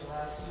 as I did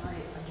last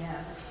night,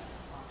 again, because I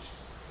watched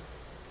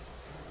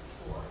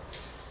before,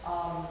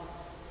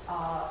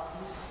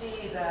 you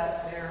see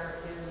that there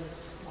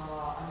is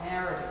a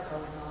narrative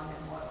going on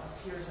in what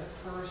appears at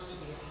first to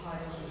be a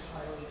highly,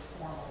 highly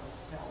formalist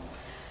film.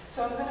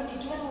 So I'm going to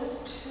begin with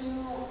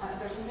two,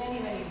 there's many,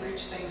 many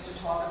rich things to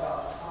talk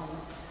about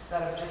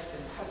that have just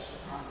been touched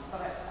upon, but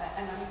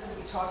I'm going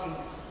to be talking,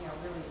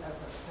 really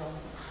as a film,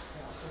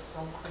 as a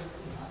film critic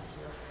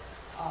here.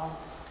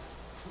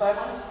 But I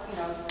want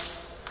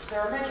to, there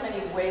are many,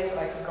 many ways that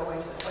I could go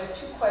into this, but I have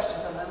two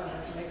questions, and then I'm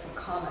going to make some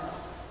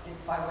comments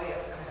by way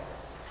of kind of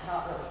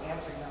not really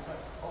answering them, but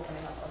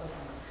opening up other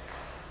things.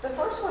 The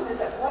first one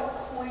is, at what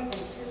point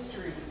in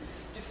history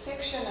do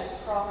fiction and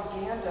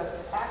propaganda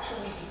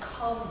actually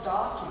become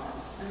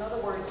documents? In other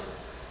words,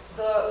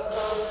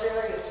 those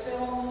various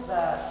films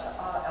that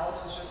Alice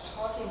was just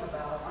talking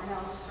about are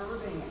now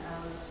serving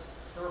as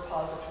the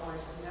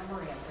repositories of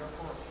memory and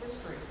therefore of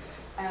history.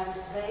 And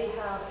they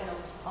have, in an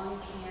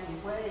uncanny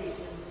way,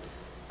 in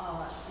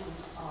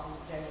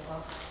Daniel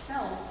Blaufuks'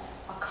 film,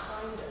 a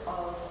kind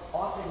of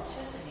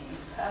authenticity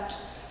that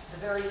the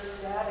very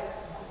static,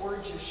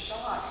 gorgeous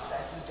shots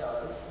that he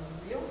does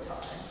in real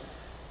time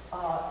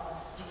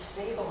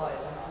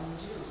destabilize and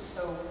undo.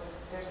 So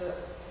there's a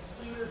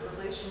weird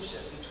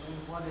relationship between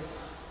what is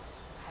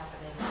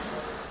happening and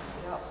what is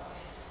made up.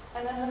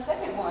 And then the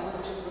second one,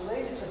 which is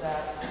related to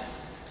that,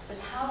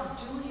 is how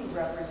do you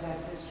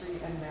represent history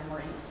and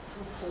memory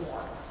through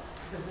form?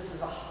 Because this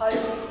is a highly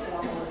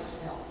formalist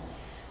film.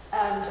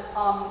 And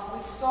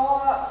we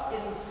saw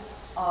in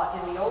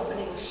the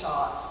opening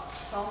shots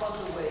some of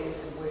the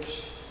ways in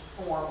which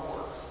form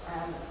works,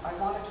 and I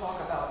want to talk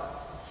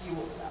about a few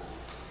of them.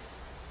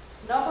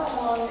 Number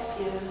one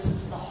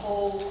is the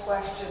whole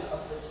question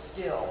of the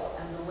still,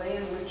 and the way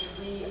in which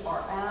we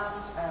are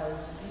asked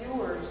as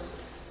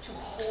viewers to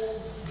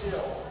hold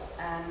still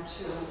and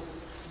to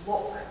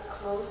look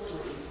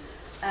closely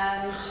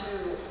and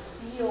to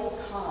feel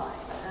time.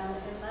 And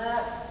in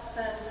that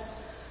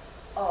sense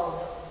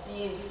of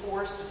being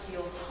forced to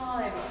feel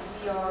time,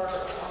 we are, I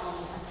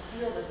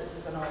feel that this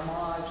is an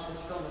homage,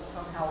 this film is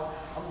somehow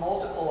a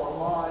multiple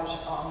homage,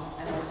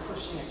 and we're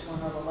pushing it to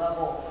another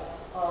level,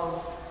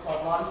 of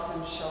Claude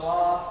Lanzmann's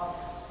Shoah,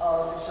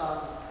 of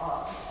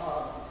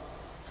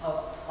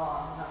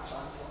not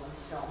John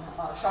Dillman's film,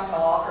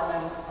 Chantal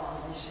Ackerman,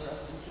 may she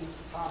rest in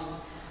peace,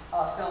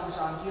 film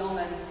John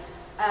Dillman,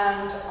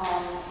 and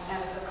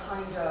as a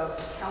kind of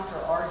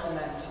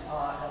counter-argument,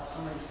 as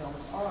so many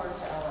films are,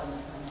 to Alan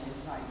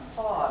Rene's Night and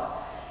Fog,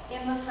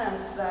 in the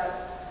sense that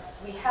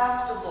we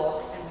have to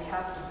look and we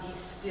have to be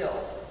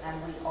still, and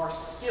we are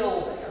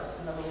still there.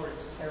 In other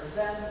words, Terre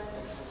Zen,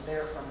 which was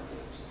there from the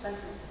 18th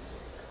century, is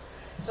still there.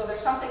 So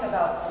there's something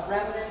about the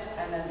remnant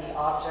and then the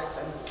objects,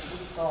 and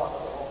we saw the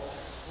little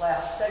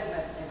last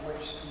segment in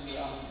which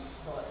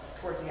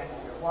towards the end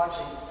when we were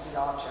watching, the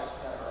objects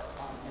that are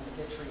in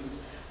the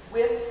vitrines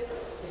with,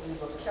 if you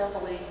look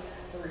carefully,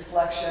 the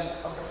reflection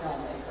of the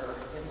filmmaker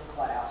in the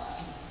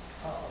glass.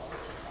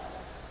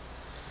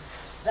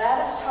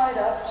 That is tied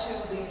up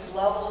to these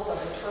levels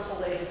of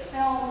interpolated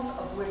films,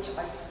 of which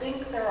I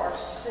think there are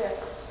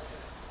 6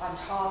 on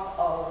top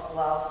of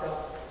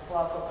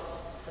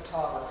Blaufuks'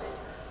 photography.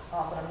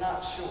 But I'm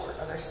not sure.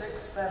 Are there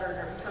 6 that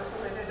are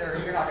interpolated, or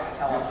you're not going to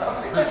tell us?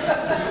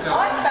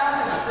 I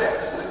counted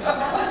 6.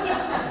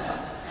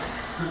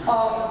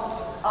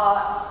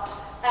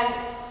 And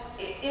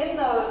in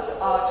those,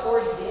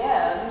 towards the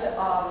end,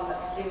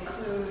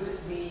 include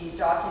the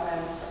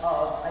documents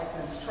of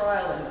Eichmann's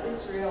trial in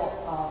Israel.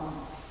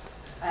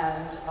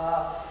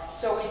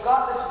 So we've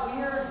got this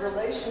weird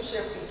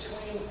relationship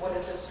between what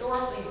has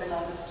historically been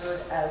understood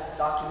as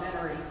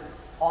documentary,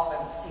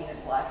 often seen in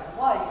black and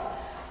white,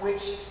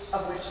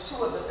 of which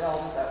 2 of the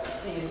films that we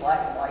see in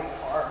black and white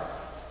are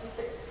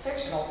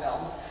fictional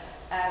films,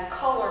 and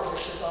color,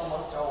 which is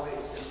almost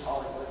always, since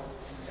Hollywood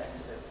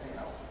invented it,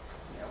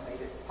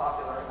 made it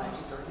popular in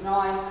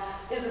 1939,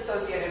 is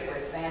associated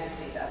with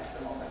fantasy. That's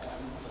the moment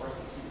when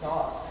Dorothy sees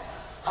Oz.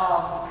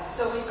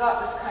 So we've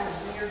got this kind of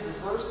weird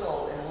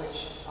reversal in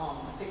which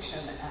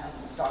fiction and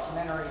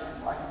documentary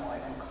and black and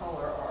white and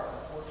color are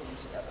working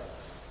together.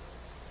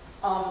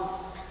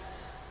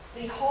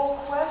 The whole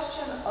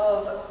question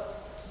of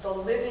the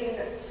living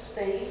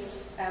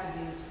space and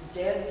the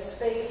dead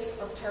space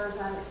of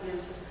Terezin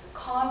is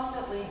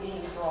constantly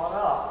being brought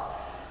up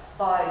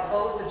by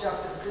both the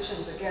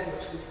juxtapositions, again,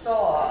 which we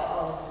saw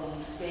of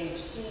the stage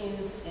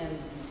scenes in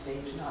the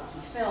stage Nazi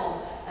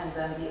film, and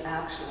then the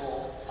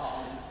actual,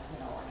 you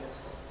know, I guess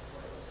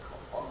what it was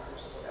called,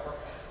 bunkers or whatever,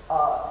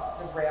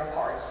 the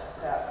ramparts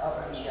that of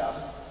the,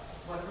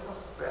 what are they called?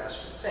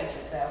 Bastions. Thank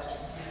you,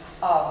 bastions.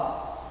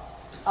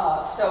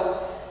 So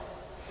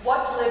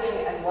what's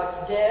living and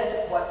what's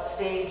dead, what's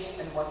staged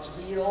and what's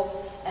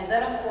real, and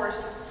then of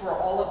course for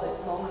all of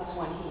the moments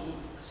when he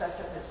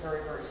sets up his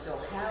very, very still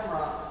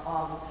camera,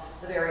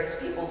 the various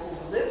people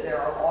who live there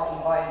are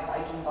walking by and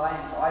biking by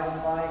and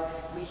driving by.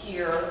 We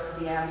hear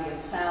the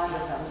ambient sound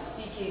of them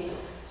speaking.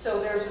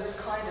 So there's this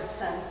kind of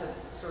sense of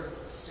sort of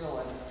still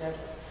and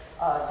deadness,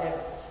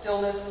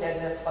 stillness,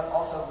 deadness, but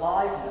also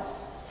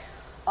liveness.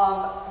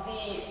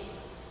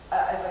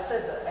 As I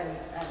said, and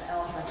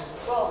Alice mentions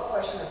as well, the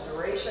question of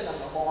duration and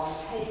the long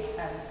take,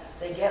 and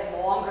they get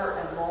longer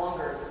and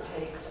longer, the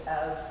takes,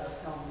 as the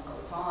film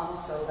goes on,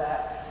 so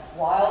that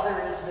while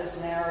there is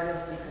this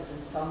narrative, because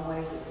in some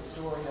ways it's a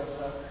story of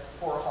the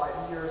 4 or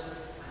 5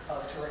 years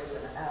of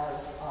Terezin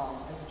as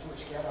a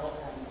Jewish ghetto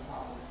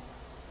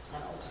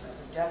and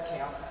ultimately death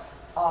camp,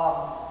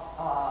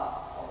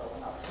 although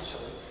not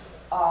officially,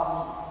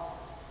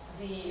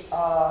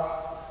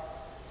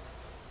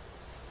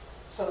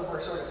 so that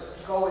we're sort of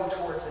going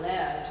towards an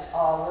end.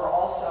 We're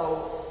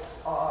also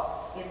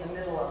in the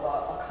middle of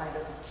a kind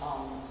of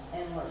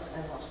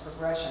endless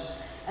progression.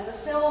 And the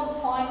film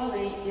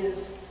finally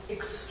is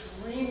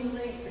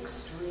extremely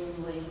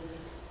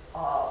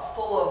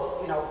full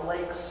of, you know,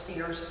 Blake's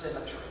fierce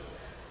symmetry.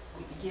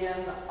 We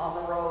begin on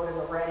the road in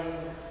the rain.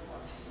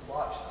 Well, if you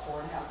watch the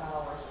 4.5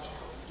 hours, which I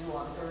hope you do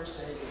on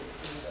Thursday, you'll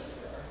see that we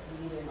are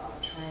leaving on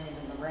a train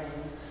in the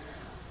rain.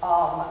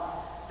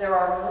 There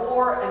are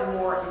more and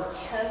more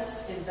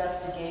intense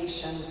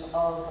investigations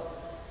of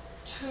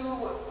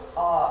two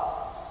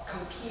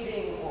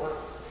competing or,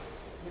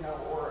 you know,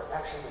 or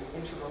actually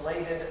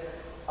interrelated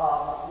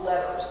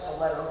letters, the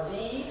letter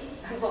V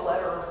and the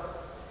letter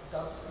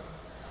W.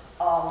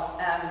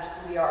 And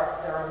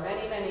there are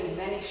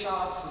many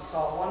shots. We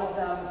saw one of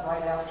them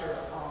right after,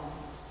 I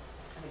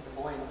think,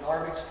 The Boy in the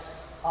Garbage,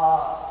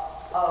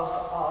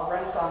 of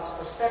Renaissance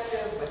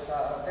perspective with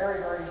a very,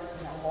 very,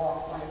 you know,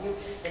 long point of view.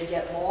 They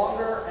get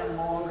longer and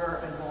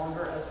longer and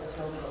longer as the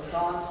film goes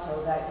on,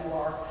 so that you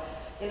are,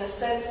 in a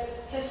sense,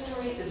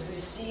 history is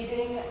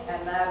receding,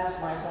 and that is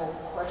my whole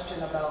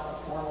question about the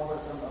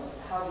formalism of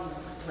how do you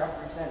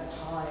represent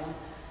time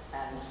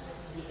and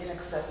the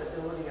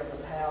inaccessibility of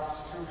the past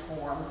through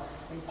form.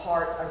 In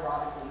part,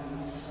 ironically, you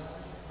use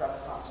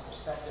Renaissance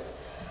perspective.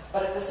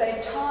 But at the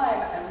same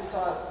time, and we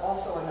saw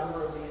also a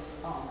number of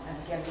these, and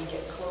again, we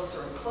get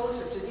closer and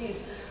closer to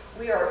these,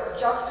 we are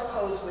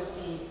juxtaposed with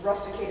the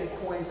rusticated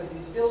coins of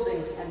these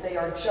buildings, and they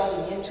are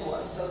jutting into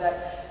us, so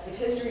that if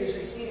history is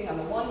receding on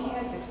the one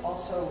hand, it's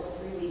also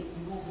really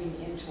moving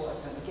into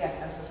us. And again,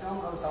 as the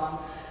film goes on,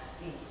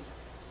 the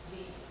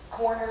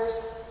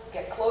corners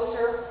get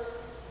closer,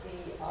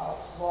 the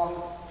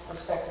long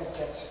perspective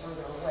gets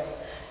further away.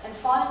 And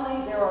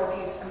finally, there are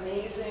these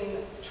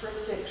amazing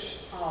triptych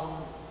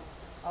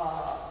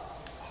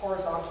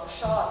horizontal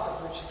shots,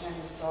 of which again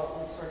we sort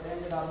of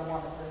ended on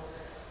one with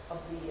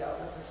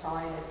the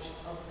signage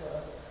of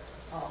the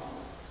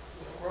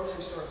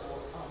grocery store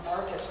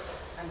market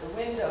and the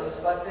windows,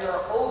 but there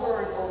are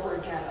over and over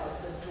again of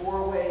the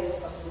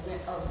doorways of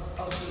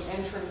the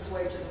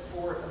entranceway to the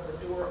fort, of the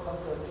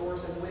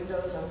doors and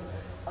windows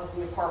of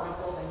the apartment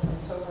buildings and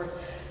so forth.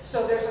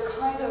 So there's a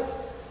kind of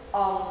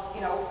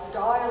you know,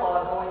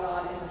 dialogue going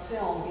on in the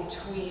film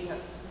between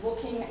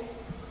looking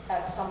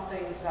at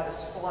something that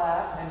is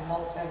flat and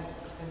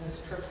in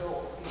this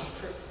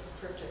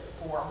triptych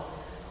form,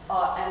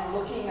 and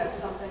looking at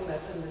something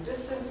that's in the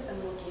distance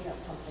and looking at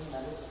something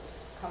that is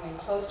coming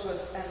close to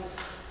us. And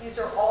these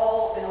are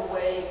all, in a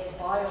way,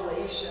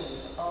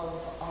 violations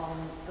of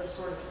the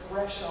sort of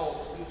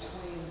thresholds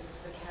between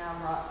the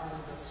camera and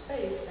the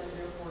space, and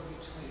therefore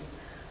between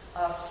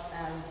us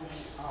and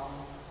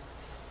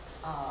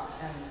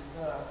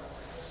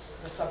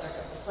the subject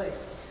of the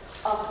place.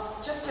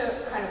 Just to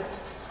kind of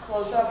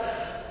close up,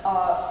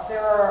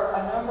 there are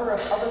a number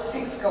of other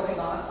things going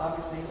on,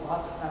 obviously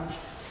lots of them.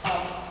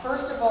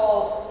 First of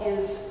all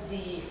is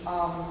the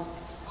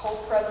whole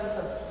presence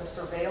of the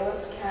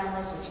surveillance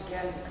cameras, which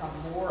again become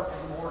more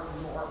and more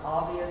and more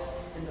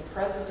obvious in the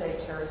present day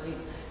Terezin,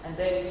 and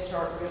then you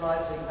start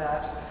realizing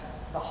that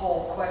the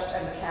whole question,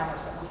 and the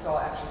cameras that we saw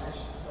actually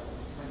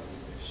when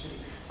we were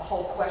shooting, the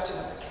whole question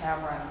of the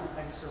camera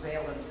and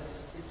surveillance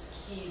is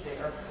key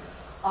there.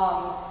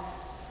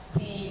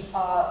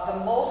 The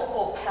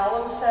multiple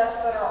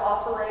palimpsests that are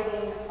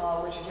operating,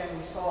 which again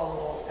we saw a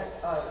little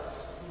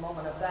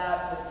moment of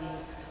that with the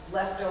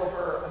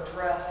leftover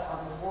address on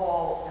the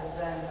wall, and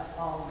then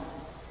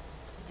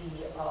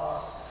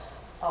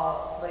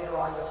later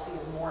on you'll see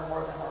that more and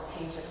more of them are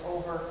painted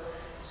over.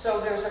 So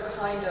there's a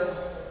kind of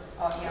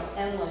you know,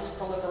 endless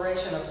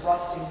proliferation of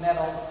rusting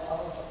metals,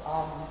 of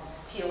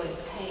peeling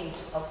paint.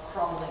 of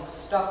crumbling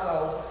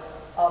stucco,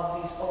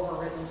 of these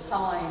overwritten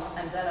signs,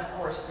 and then of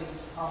course these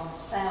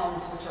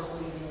sounds which are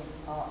bleeding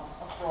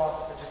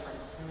across the different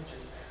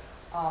images.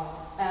 I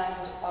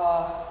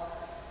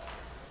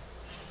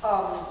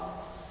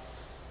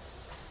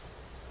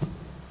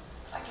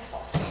guess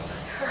I'll stay there.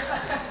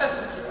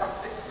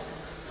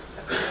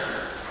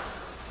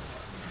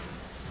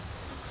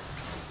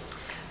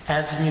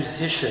 As a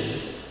musician,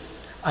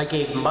 I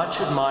gave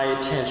much of my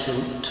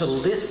attention to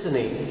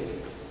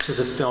listening to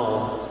the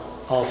film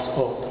Als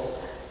Op,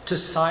 to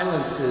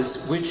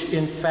silences which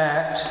in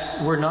fact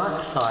were not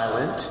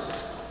silent,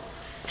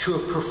 to a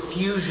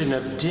profusion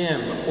of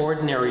dim,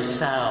 ordinary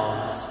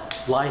sounds,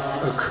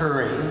 life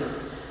occurring,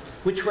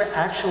 which were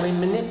actually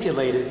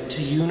manipulated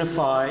to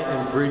unify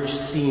and bridge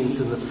scenes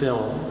in the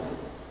film.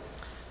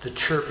 The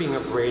chirping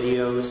of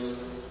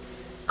radios,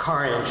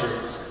 car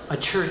engines, a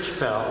church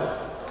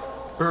bell,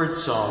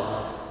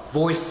 birdsong,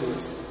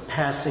 voices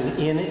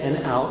passing in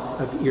and out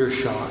of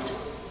earshot.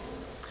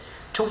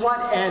 To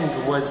what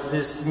end was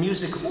this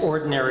music of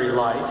ordinary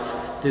life,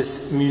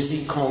 this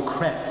musique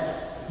concrète,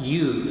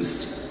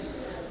 used?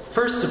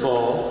 First of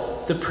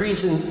all, the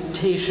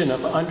presentation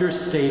of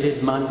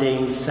understated,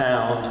 mundane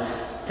sound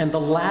and the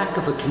lack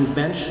of a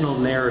conventional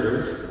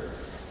narrative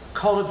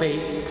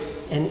cultivate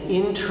an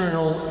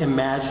internal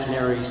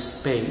imaginary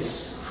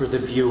space for the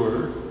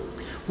viewer.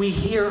 We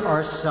hear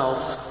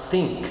ourselves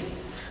think.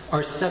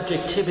 Our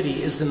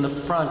subjectivity is in the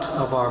front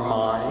of our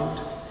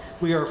mind.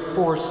 We are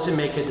forced to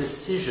make a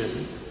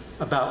decision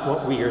about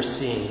what we are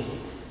seeing,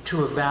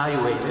 to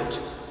evaluate it,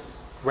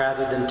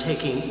 rather than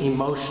taking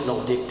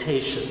emotional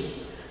dictation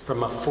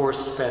from a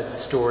force-fed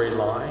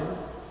storyline.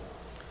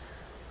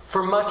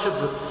 For much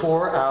of the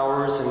 4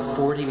 hours and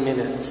 40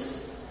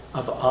 minutes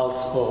of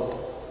Als Op,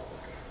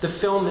 the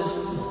film is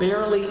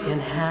barely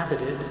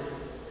inhabited.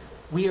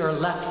 We are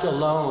left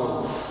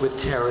alone with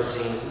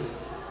Terezin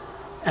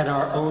and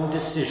our own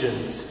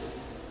decisions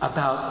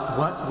about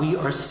what we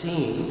are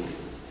seeing.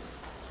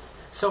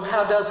 So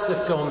how does the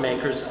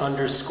filmmaker's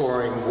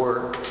underscoring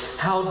work?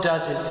 How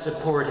does it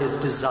support his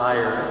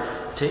desire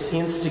to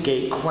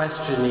instigate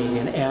questioning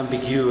and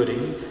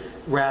ambiguity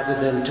rather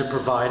than to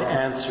provide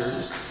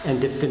answers and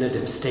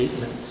definitive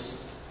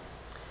statements?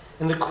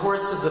 In the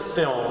course of the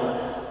film,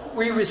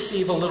 we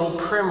receive a little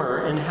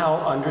primer in how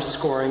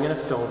underscoring in a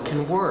film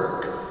can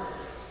work.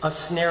 A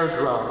snare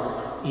drum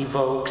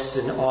evokes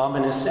an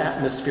ominous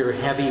atmosphere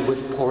heavy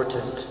with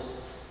portent.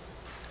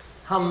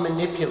 How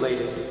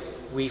manipulated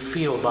we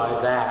feel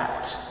by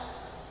that.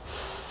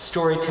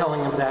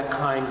 Storytelling of that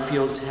kind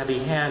feels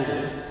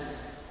heavy-handed,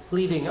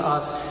 leaving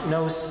us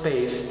no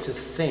space to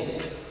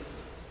think.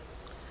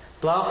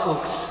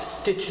 Blaufuks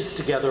stitches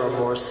together a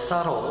more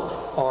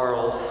subtle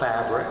oral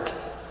fabric.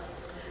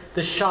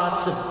 The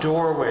shots of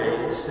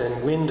doorways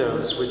and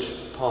windows, which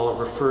Paula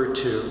referred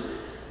to,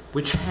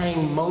 which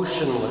hang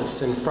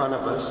motionless in front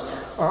of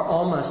us, are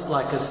almost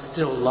like a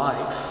still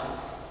life.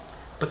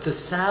 But the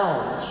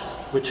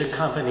sounds which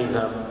accompany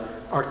them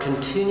are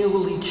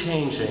continually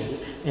changing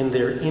in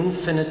their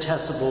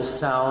infinitesimal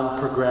sound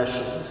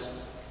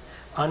progressions,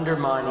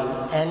 undermining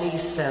any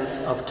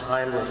sense of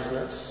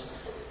timelessness.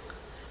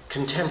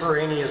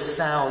 Contemporaneous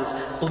sounds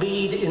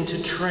bleed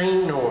into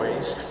train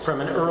noise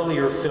from an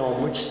earlier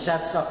film which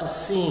sets up a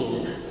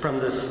scene from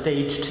the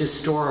staged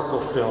historical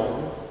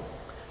film.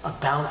 A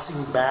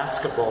bouncing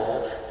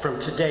basketball from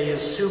today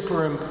is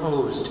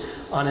superimposed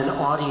on an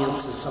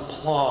audience's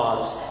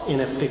applause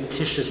in a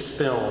fictitious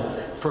film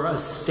for a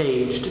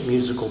staged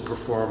musical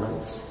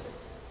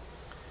performance.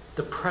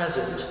 The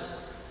present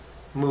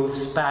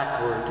moves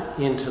backward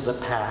into the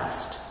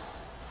past.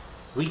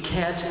 We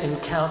can't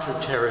encounter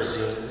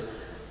Terezin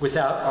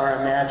without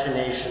our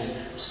imagination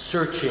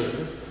searching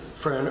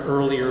for an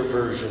earlier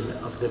version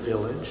of the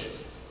village.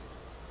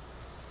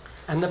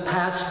 And the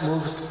past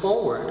moves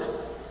forward.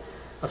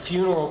 A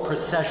funeral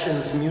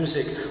procession's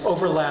music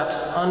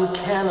overlaps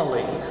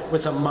uncannily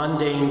with a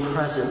mundane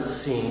present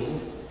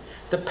scene.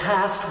 The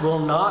past will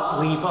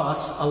not leave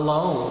us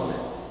alone.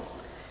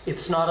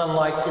 It's not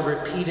unlike the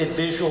repeated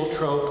visual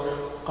trope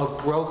of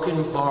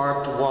broken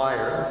barbed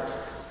wire,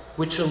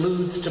 which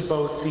alludes to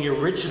both the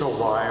original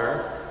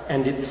wire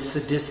and its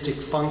sadistic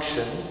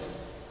function,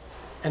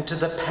 and to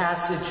the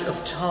passage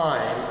of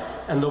time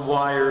and the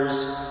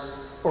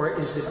wire's, or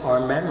is it our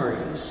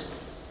memories,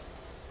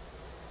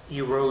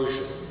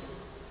 erosion.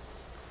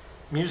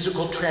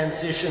 Musical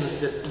transitions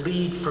that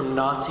bleed from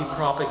Nazi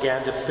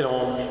propaganda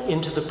film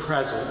into the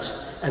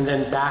present and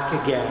then back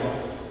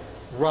again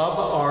rub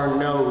our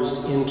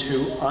nose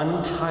into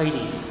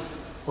untidy,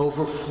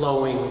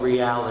 overflowing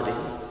reality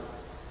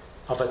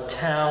of a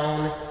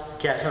town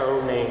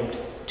ghetto named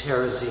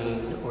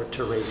Terezin or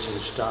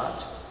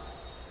Theresienstadt.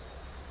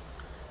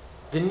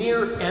 The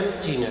near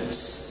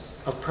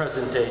emptiness of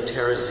present-day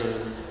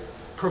Terezin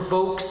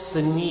provokes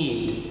the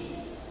need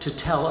to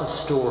tell a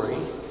story.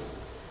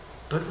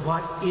 But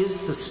what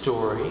is the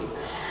story?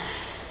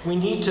 We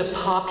need to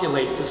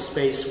populate the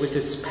space with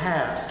its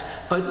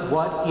past, but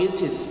what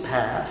is its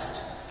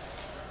past?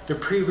 The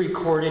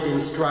pre-recorded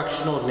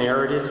instructional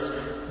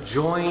narratives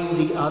join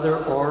the other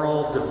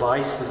oral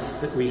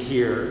devices that we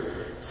hear,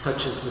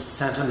 such as the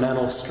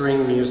sentimental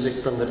string music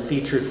from the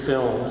featured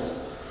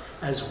films,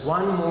 as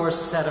one more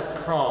set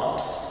of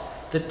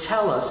prompts that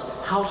tell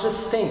us how to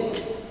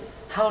think,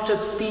 how to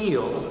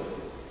feel.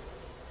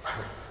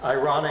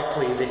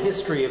 Ironically, the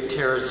history of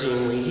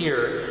Terezin we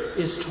hear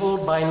is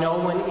told by no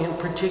one in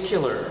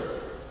particular,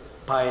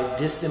 by a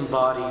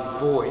disembodied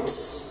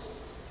voice.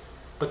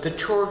 But the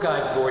tour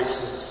guide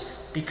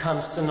voices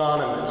become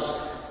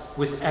synonymous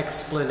with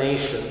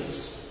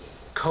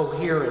explanations,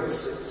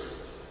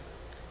 coherences.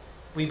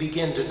 We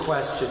begin to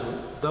question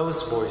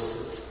those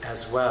voices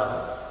as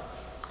well.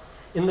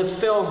 In the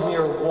film we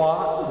are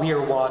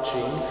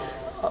watching,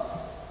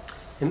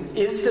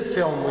 is the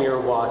film we are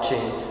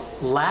watching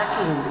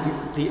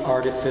lacking the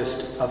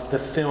artifice of the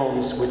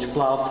films which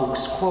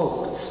Blaufuks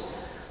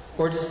quotes?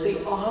 Or does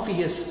the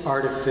obvious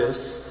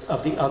artifice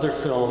of the other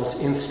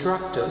films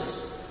instruct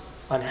us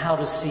on how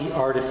to see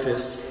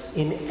artifice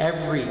in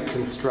every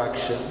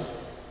construction,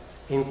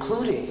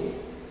 including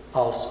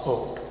als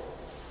ob?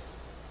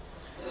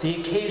 The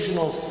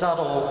occasional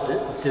subtle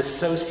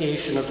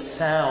dissociation of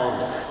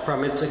sound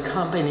from its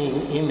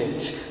accompanying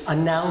image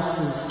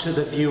announces to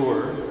the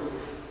viewer,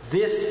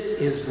 this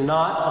is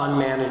not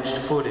unmanaged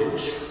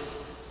footage.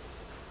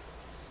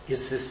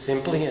 Is this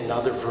simply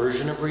another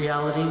version of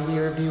reality we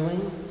are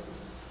viewing?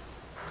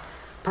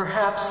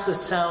 Perhaps the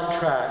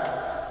soundtrack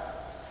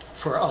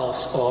for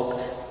als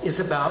ob is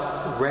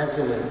about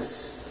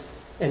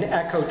resonance, an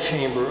echo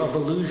chamber of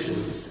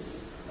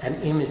illusions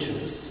and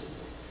images.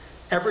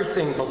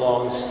 Everything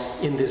belongs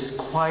in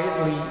this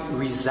quietly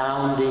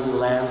resounding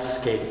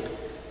landscape,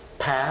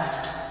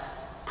 past,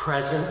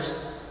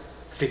 present,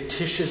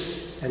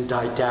 fictitious and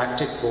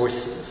didactic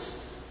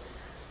voices.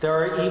 There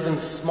are even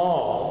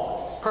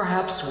small,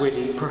 perhaps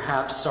witty,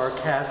 perhaps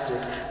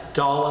sarcastic,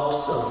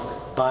 dollops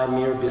of Bei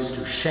mir bist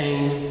du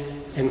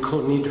schön and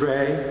Kol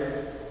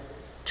Nidre,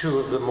 two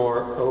of the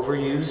more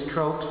overused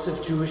tropes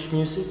of Jewish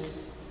music.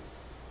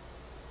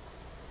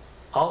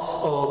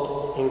 Als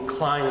ob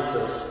inclines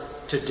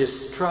us to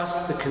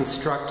distrust the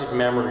constructed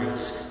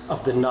memories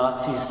of the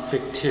Nazis'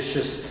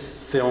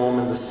 fictitious film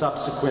and the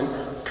subsequent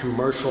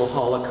commercial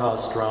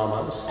Holocaust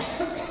dramas.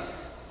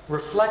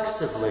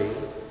 Reflexively,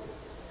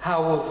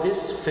 how will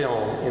this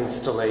film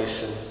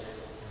installation,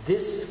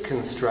 this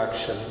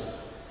construction,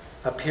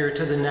 appear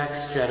to the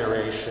next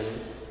generation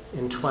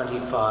in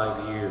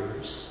 25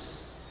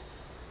 years?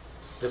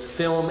 The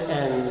film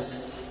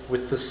ends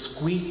with the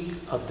squeak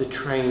of the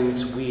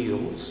train's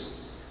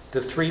wheels,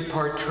 the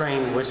three-part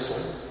train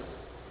whistle,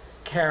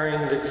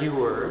 carrying the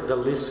viewer, the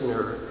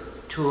listener,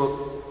 to a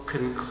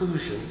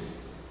conclusion.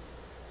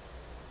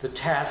 The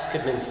task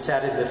had been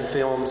set in the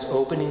film's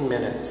opening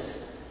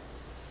minutes.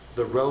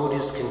 The road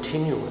is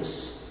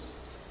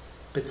continuous,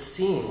 but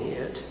seeing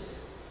it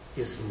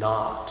is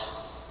not.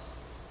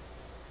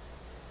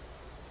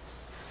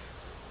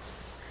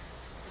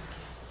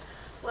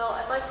 Well,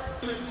 I'd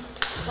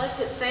like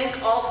to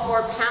thank all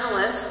four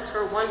panelists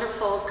for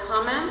wonderful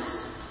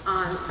comments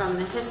from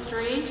the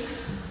history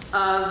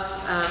of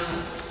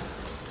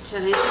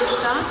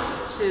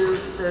Theresienstadt to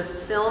the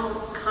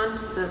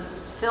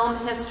film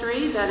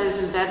history that is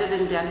embedded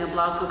in Daniel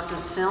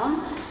Blaufuks'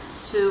 film,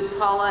 to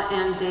Paula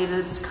and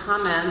David's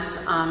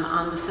comments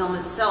on the film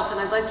itself. And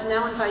I'd like to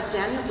now invite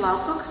Daniel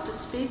Blaufuks to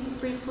speak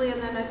briefly,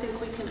 and then I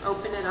think we can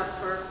open it up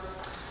for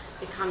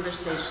a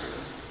conversation.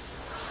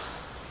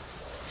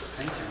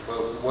 Thank you.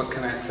 Well, what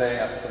can I say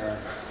after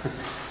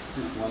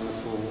these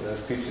wonderful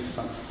speeches?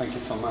 Thank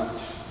you so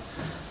much.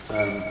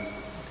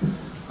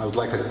 I would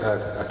like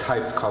a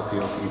typed copy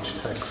of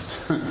each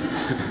text.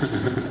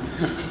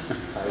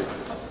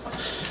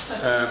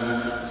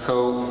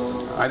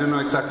 So I don't know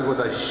exactly what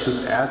I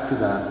should add to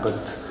that,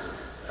 but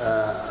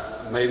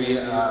maybe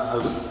I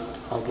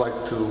would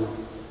like to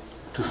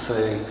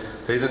say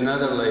there is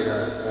another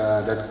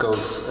layer that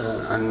goes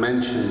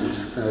unmentioned,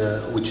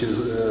 which is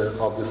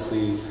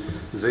obviously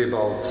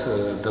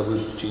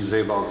W.G.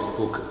 Sebald's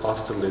book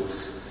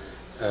Austerlitz,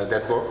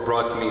 that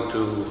brought me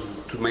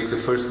to make the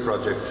first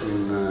project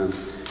in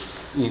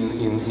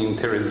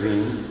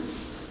Terezin,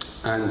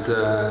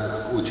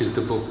 and which is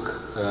the book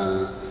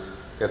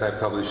that I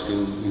published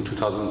in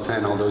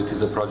 2010, although it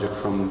is a project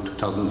from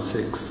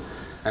 2006.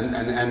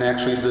 And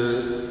actually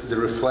the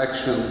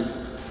reflection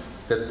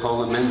that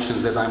Paula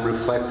mentions, that I'm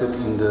reflected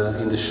in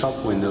the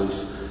shop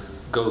windows,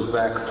 goes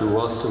back to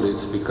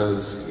Austerlitz,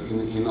 because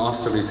in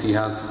Austerlitz he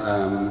has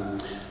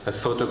a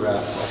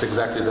photograph of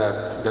exactly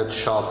that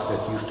shop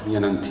that used to be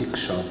an antique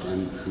shop,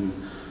 and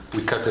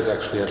we cut it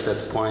actually at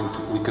that point.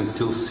 We can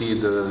still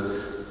see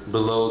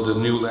below the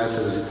new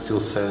letters, it still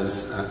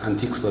says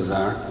Antiques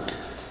Bazaar.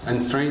 And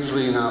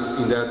strangely enough,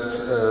 in that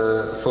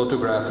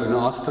photograph in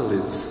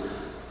Austerlitz,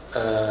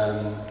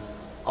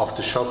 of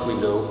the shop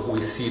window,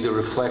 we see the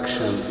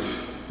reflection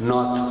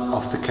not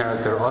of the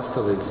character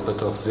Austerlitz,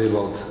 but of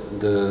Sebald,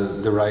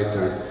 the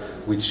writer,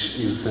 which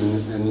is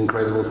an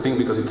incredible thing,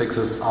 because it takes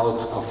us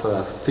out of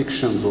a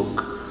fiction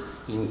book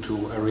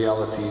into a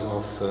reality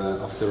of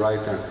the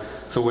writer.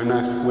 So when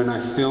I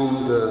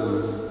filmed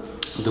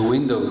the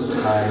windows,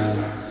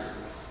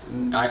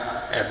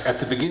 at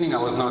the beginning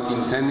I was not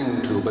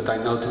intending to, but I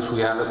noticed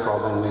we had a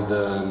problem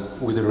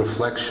with the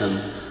reflection,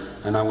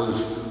 and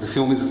the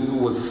film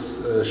was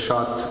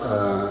shot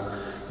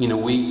in a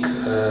week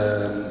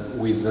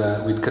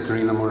with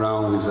Caterina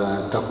Moran, who is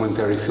a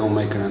documentary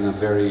filmmaker and a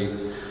very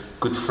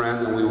good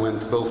friend, and we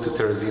went both to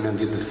Terezin and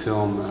did the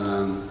film.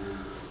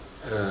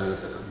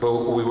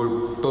 We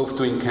were both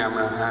doing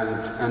camera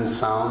and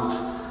sound,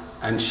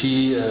 and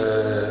she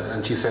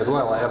said,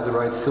 "Well, I have the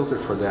right filter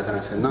for that," and I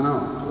said, "No,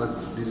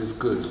 this is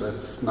good.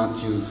 Let's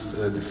not use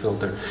the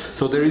filter."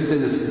 So there is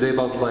this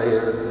Sebald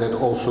layer that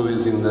also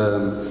is in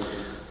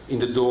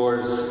the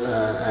doors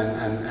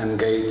and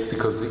gates,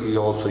 because he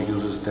also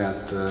uses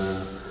that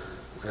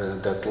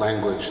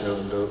language,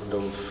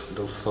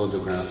 those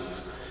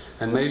photographs.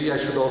 And maybe I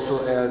should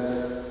also add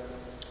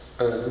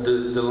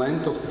the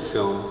length of the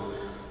film,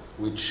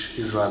 which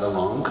is rather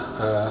long,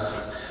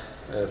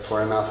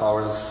 4.5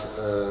 hours,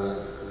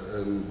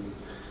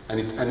 and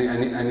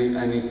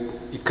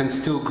it can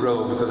still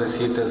grow, because I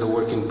see it as a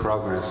work in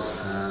progress.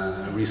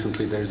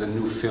 Recently there's a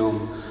new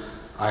film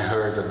I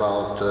heard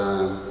about,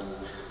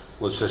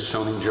 was just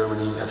shown in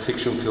Germany, a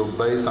fiction film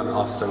based on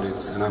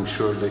Austerlitz, and I'm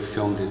sure they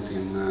filmed it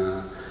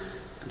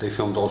they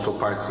filmed also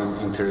parts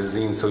in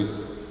Terezin, so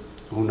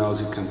who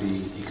knows, it can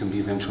be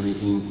eventually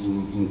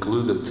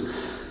included.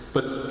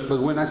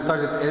 But when I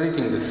started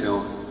editing the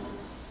film,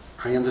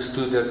 I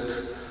understood that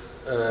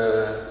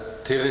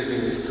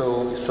Terezin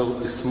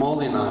is small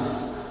enough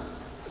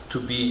to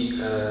be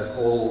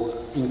all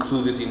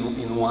included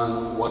in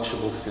one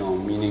watchable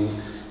film. Meaning,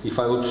 if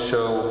I would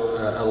show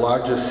a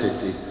larger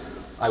city,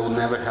 I would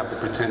never have the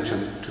pretension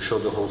to show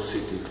the whole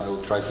city. If I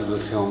would try to do a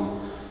film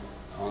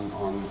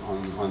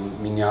on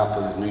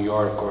Minneapolis, New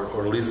York,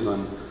 or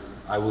Lisbon,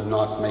 I would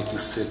not make you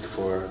sit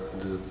for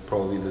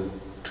probably the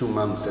 2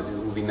 months that it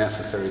would be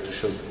necessary to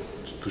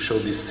show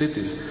these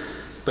cities.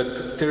 But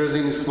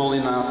Terezin is small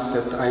enough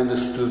that I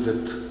understood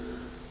that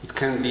it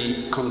can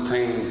be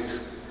contained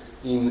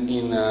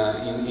in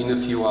a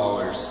few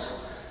hours.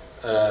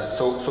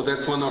 So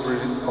that's one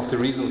of the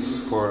reasons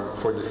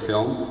for the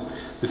film.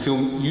 The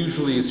film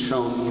usually is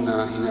shown in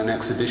an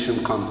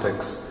exhibition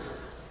context,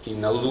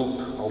 in a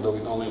loop, although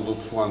it only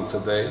loops once a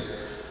day.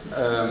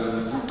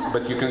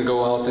 But you can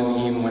go out and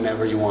in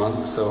whenever you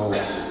want, so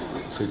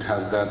it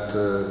has that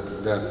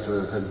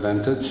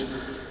advantage.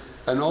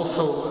 And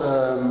also,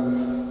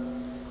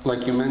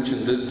 like you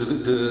mentioned,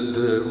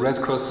 the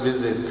Red Cross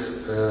visit,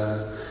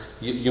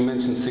 you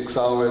mentioned 6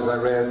 hours. I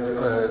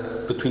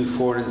read between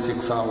 4 and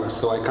 6 hours,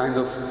 so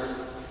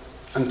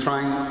I'm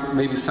trying,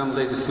 maybe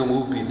someday the film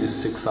will be this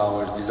 6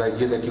 hours, this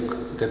idea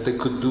that they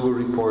could do a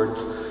report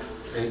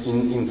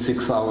in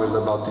 6 hours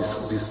about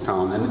this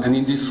town. And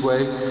in this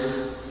way,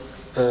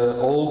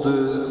 all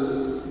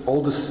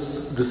the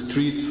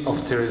streets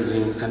of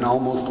Terezin and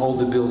almost all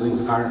the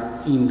buildings are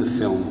in the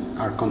film,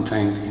 are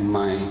contained in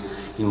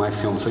my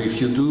film. So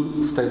if you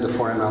do stay the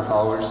 4.5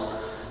 hours,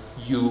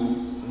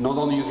 not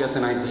only you get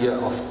an idea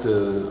of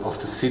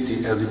the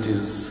city as it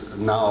is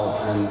now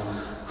and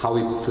how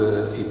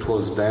it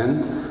was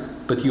then,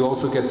 but you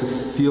also get the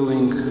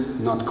feeling,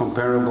 not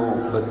comparable,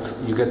 but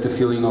you get the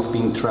feeling of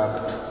being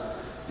trapped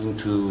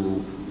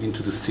into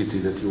the city,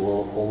 that you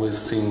always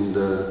seeing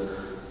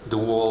the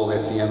wall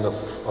at the end of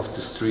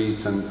the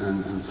streets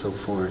and so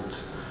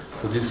forth.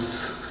 So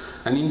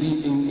and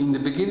in the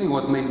beginning,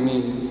 what made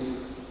me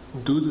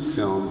do the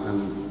film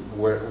and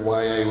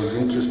why I was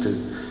interested,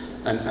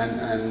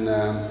 and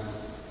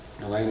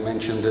Elaine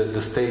mentioned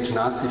the stage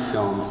Nazi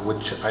film,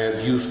 which I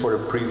had used for a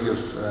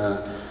previous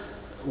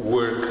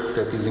work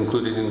that is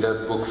included in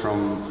that book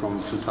from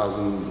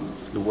 2000,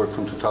 the work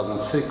from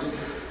 2006.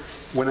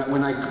 When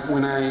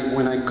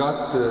I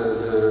got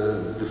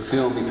the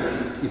film,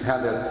 it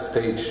had that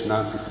stage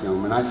Nazi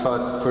film, and I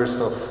thought first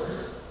off,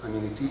 I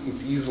mean,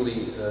 it's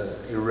easily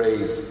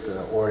erased,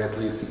 or at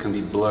least it can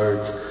be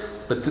blurred.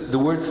 But the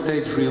word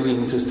stage really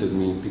interested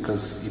me,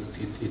 because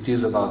it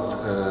is about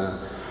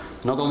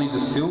not only the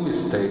film is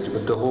staged,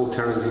 but the whole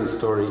Terezin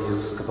story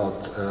is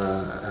about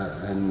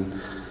an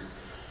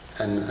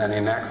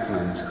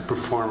enactment, a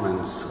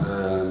performance,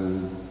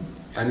 and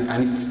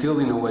it's still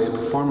in a way a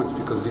performance,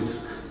 because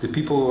the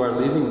people who are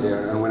living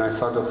there. And when I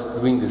thought of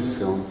doing this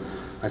film,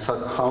 I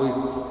thought,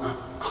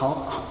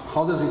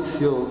 how does it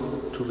feel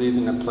to live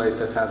in a place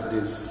that has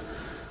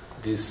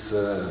this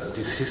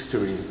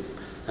history?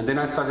 And then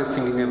I started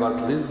thinking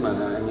about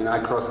Lisbon. I mean, I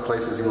crossed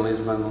places in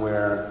Lisbon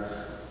where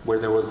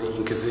there was the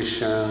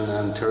Inquisition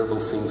and terrible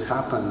things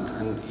happened.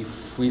 And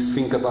if we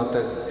think about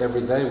that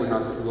every day, we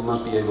will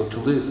not be able to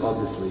live,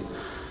 obviously.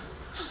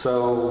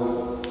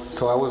 So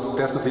I was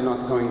definitely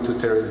not going to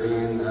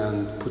Terezin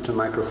and put a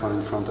microphone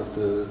in front of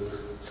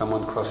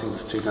someone crossing the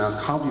street and ask,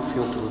 how do you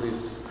feel to live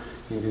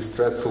in this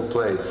dreadful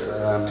place?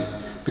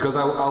 Because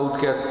I would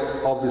get,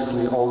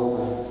 obviously,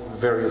 all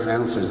various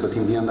answers, but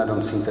in the end I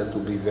don't think that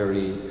would be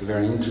very,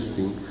 very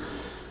interesting.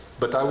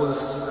 But I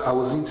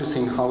was interested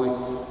in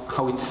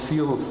how it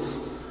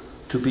feels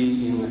to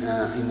be in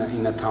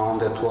a town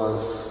that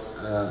was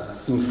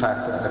in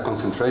fact a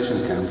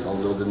concentration camp,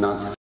 although the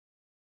Nazis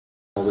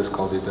always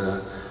called it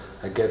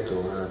a ghetto,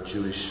 a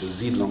Jewish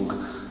Siedlung,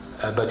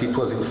 but it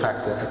was in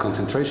fact a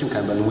concentration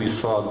camp, and we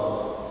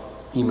saw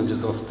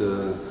images of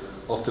the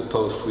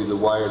post with the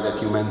wire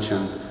that you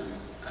mentioned,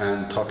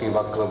 and talking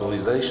about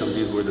globalization.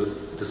 These were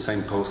the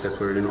same posts that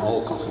were in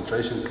all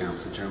concentration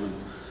camps. The German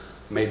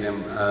made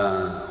them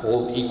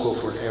all equal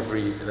for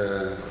every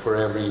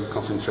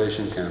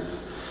concentration camp.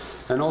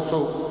 And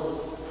also,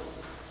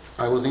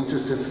 I was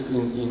interested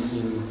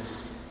in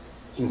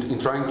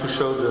trying to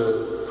show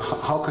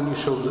how can you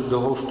show the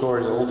whole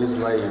story, all these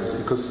layers,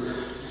 because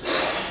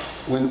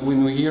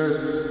when we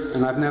hear,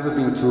 and I've never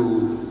been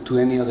to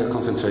any other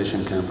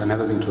concentration camp, I've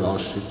never been to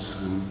Auschwitz,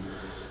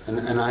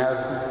 and I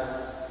have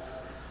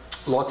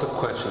lots of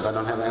questions. I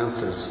don't have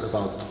answers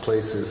about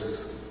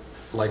places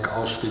like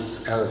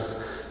Auschwitz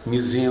as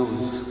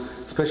museums,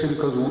 especially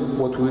because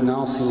what we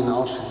now see in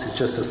Auschwitz is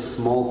just a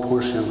small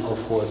portion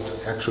of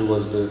what actually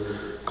was the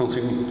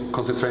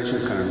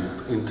concentration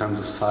camp in terms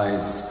of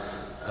size.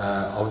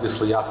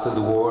 Obviously, after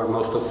the war,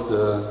 most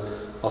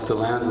of the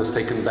land was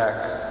taken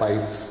back by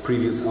its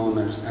previous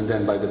owners and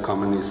then by the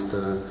communist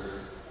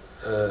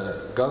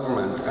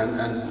government.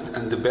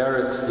 And the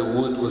barracks, the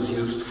wood was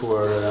used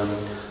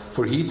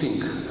for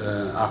heating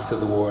after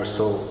the war.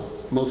 So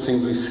most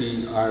things we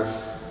see are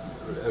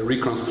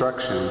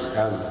reconstructions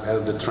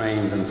as the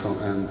trains and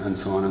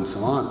so on.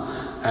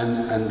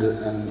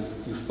 And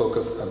you spoke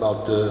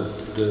about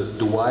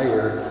the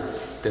wire,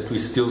 that we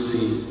still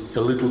see a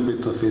little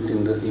bit of it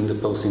in the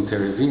post in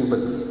Terezin, but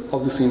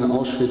obviously in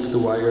Auschwitz the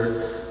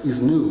wire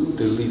is new.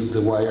 They leave the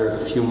wire a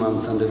few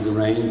months under the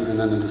rain and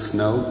under the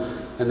snow,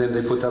 and then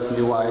they put up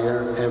new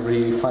wire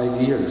every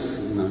 5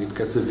 years. You know, it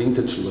gets a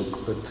vintage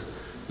look, but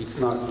it's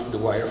not the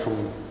wire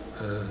from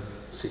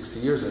 60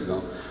 years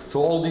ago. So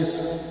all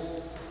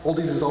this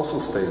is also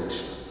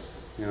staged.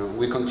 You know,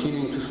 we're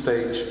continuing to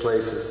stage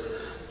places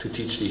to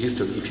teach the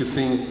history. If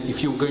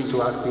you're going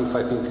to ask me if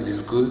I think this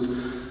is good,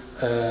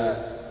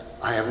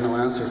 I have no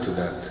answer to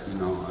that. You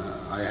know,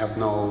 I have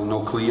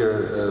no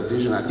clear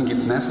vision. I think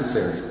it's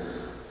necessary,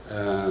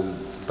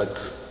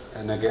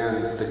 and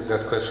again,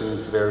 that question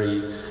is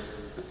very,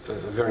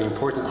 very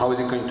important. How is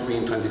it going to be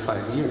in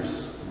 25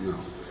 years? You know,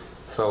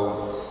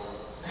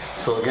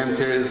 so again,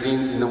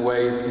 Terezin, in a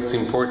way, it's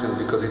important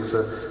because it's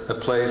a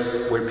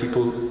place where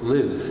people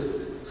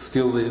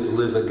still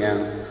live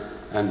again,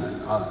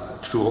 and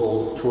through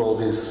all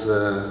this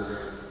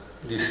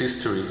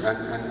history.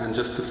 And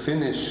just to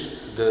finish,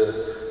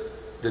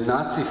 the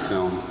Nazi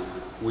film,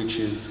 which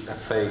is a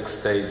fake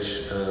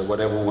stage,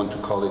 whatever we want to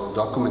call it,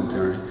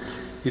 documentary,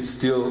 it's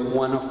still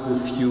one of the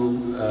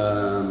few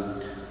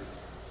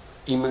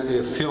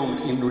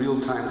films in real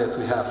time that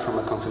we have from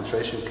a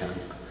concentration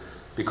camp.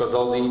 Because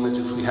all the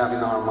images we have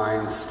in our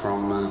minds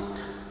from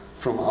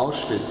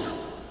Auschwitz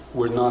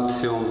were not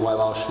filmed while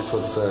Auschwitz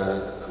was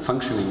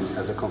functioning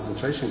as a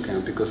concentration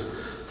camp, because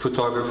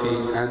photography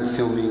and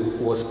filming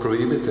was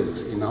prohibited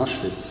in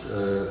Auschwitz.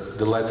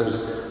 The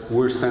letters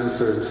were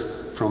censored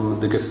from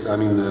the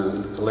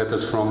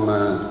letters from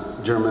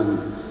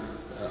German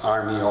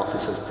army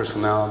officers,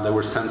 personnel. They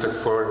were censored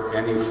for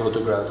any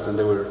photographs, and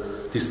they were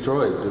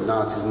destroyed. The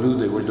Nazis knew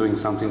they were doing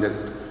something that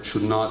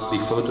should not be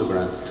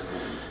photographed.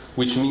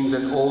 Which means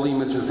that all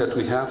images that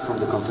we have from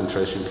the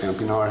concentration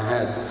camp in our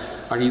head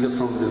are either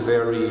from the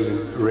very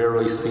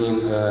rarely seen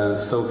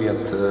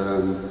Soviet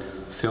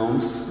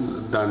films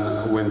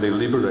done when they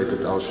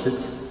liberated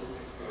Auschwitz,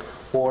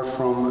 or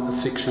from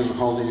fiction,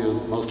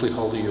 Hollywood, mostly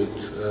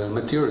Hollywood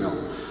material.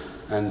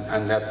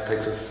 And that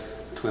takes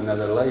us to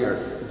another layer.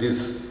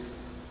 This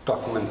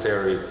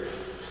documentary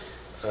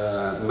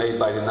made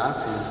by the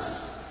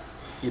Nazis,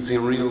 it's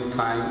in real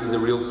time, in the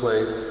real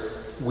place,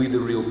 with the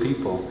real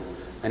people.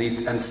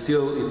 And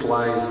still it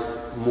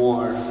lies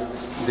more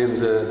than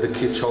the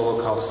Kitsch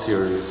Holocaust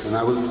series. And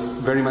I was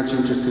very much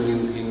interested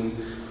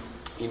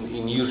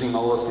in using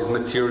all of this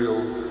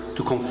material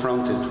to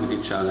confront it with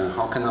each other.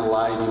 How can a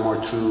lie be more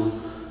true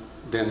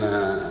than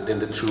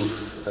the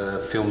truth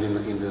filmed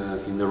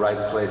in the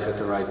right place at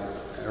the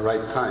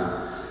right time?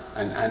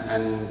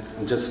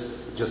 And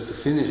just to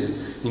finish it,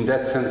 in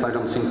that sense, I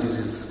don't think this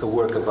is a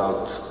work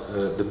about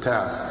the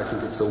past. I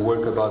think it's a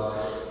work about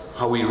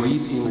how we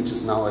read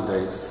images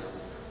nowadays,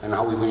 and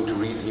how we're going to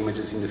read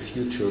images in the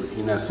future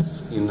in a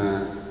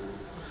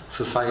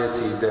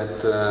society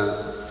that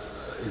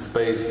is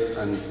based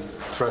and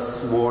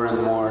trusts more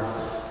and more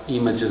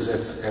images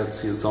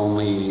as its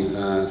only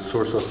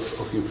source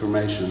of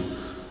information,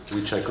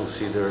 which I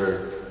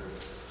consider,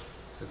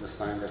 is that the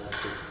sign that I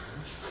should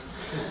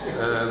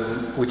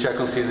which I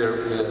consider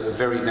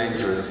very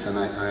dangerous, and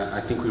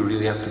I think we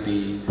really have to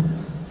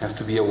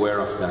be aware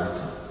of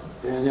that.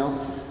 Daniel,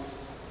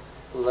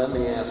 let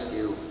me ask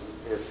you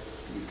if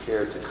you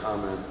care to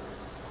comment.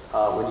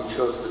 When you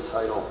chose the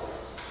title,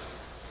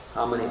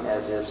 how many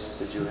as-ifs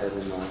did you have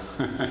in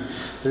mind?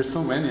 There's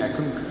so many, I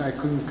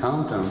couldn't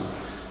count them,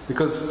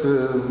 because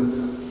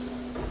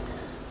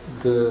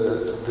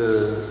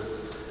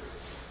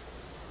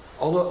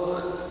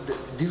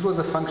this was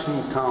a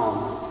functioning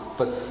town,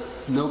 but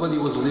nobody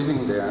was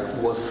living there,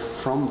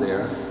 was from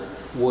there,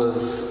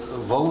 was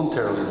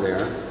voluntarily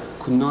there,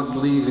 could not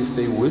leave if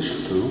they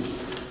wished to.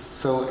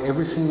 So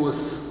everything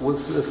was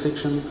a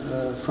fiction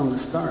from the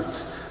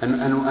start.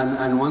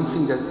 And one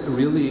thing that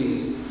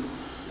really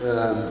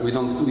we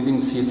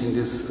didn't see it in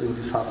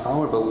this half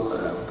hour,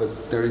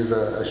 but there is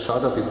a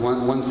shot of it.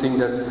 One thing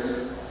that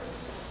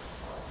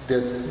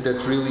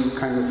really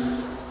kind of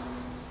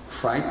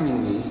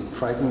frightened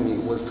me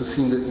was to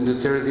see in the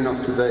Terezin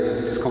of today, and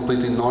this is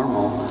completely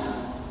normal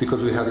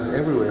because we have it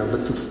everywhere,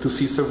 but to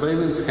see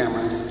surveillance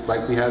cameras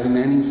like we have in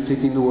any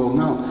city in the world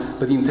now,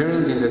 but in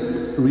Terezin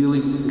that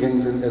really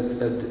gains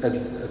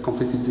a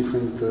completely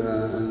different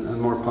and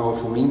more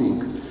powerful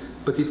meaning.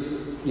 But it's,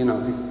 you know,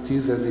 it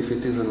is as if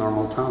it is a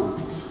normal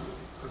town.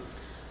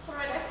 All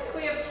right, I think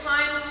we have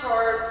time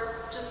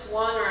for just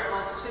one or at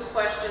most two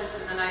questions,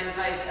 and then I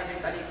invite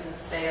everybody can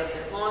stay a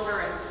bit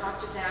longer and talk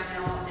to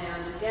Daniel.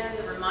 And again,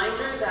 the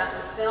reminder that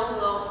the film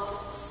will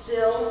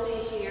still be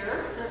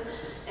here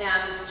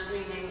and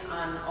screening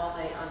all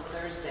day on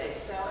Thursday.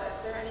 So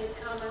if there are any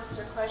comments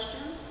or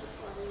questions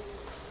before we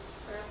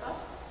wrap up?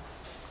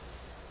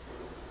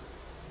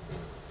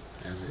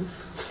 As if?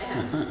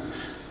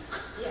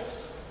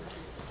 Yes.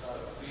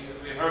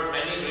 We heard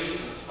many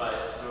reasons why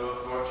it's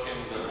worth watching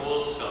the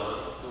whole film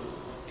to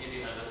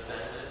completely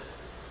understand it.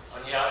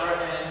 On the other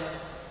hand,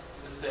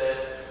 you said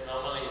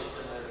normally it's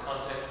in the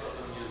context of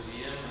a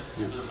museum and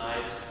people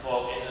might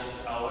walk in and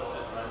out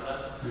and wander.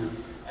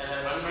 And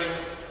I'm wondering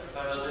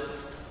whether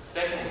this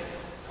second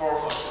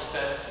form of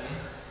perception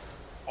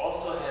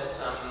also has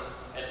some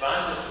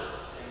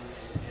advantages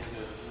in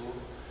your view.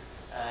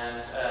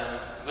 And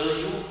will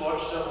you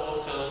watch the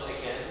whole film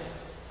again?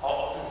 How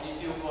often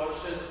did you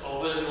watch it? Or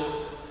will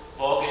you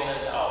walk in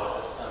and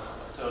out at some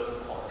certain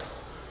points?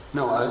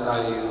 No,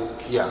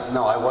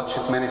 I watched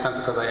it many times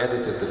because I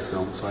edited the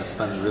film, so I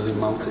spent really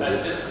months in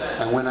it.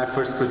 And when I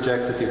first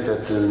projected it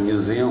at the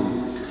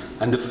museum,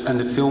 and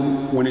the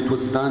film, when it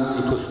was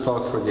done, it was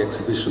taught for the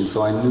exhibition,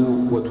 so I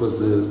knew what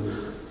was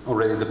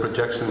already the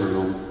projection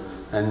room,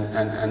 and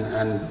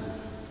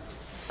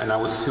I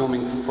was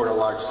filming for a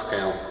large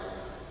scale.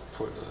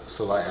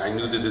 So I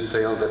knew the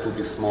details that would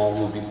be small,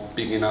 would be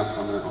big enough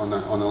on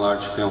a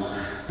large film.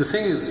 The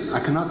thing is, I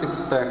cannot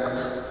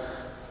expect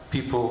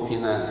people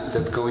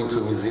that go into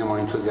a museum or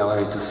into a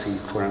gallery to see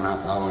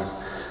 4.5 hours.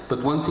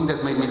 But one thing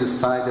that made me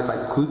decide that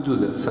I could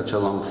do such a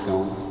long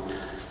film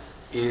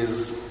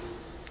is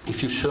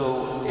if you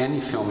show any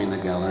film in a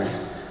gallery,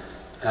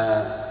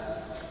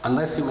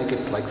 unless you make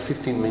it like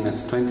 15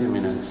 minutes, 20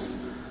 minutes,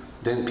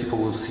 then people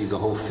will see the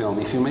whole film.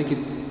 If you make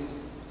it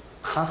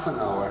half an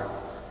hour,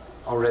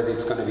 already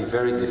it's going to be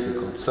very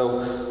difficult.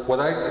 So what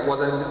I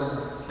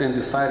then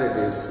decided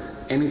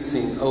is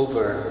anything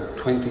over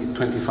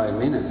 20-25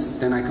 minutes,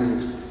 then I can,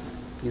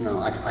 you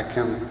know, I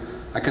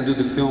can do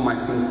the film. I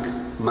think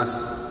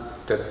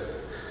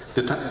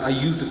I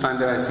use the time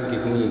that I think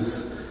it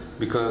needs,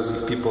 because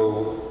if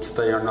people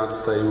stay or not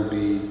stay will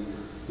be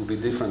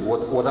different.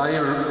 What I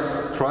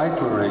tried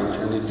to arrange,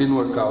 and it didn't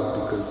work out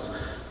because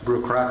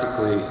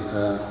bureaucratically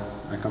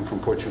I come from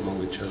Portugal,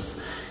 which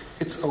has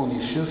its own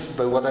issues,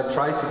 but what I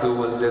tried to do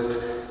was that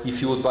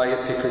if you would buy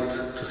a ticket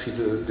to see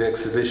the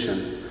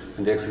exhibition,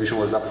 and the exhibition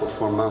was up for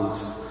 4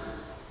 months,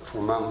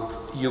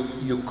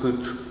 you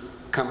could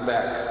come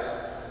back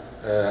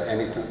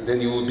anytime.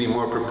 Then you would be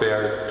more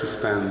prepared to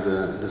spend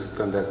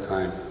that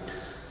time.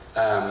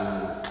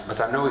 But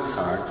I know it's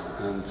hard,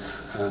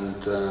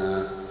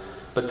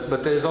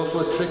 but there is also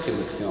a trick in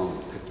the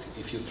film. That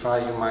if you try,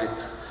 you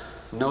might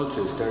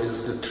notice. There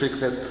is the trick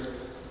that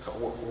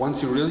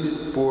once you're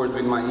really bored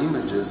with my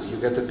images, you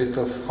get a bit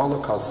of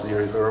Holocaust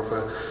series or of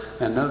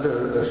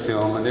another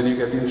film, and then you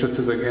get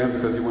interested again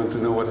because you want to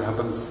know what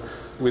happens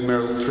with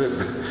Meryl Streep,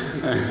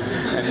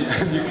 and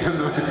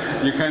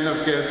you kind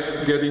of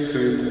get into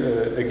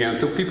it again.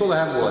 So people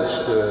have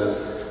watched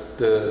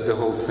the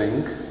whole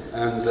thing,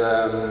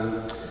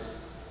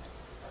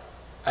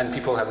 and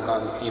people have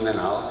gone in and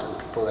out,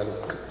 and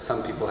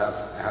some people have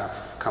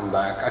come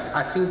back.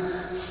 I think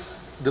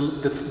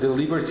the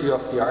liberty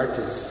of the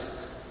artist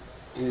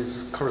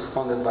is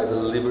corresponded by the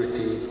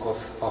liberty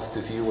of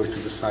the viewer to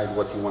decide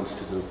what he wants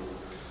to do.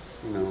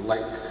 You know,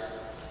 like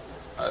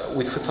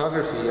with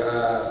photography,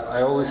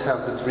 I always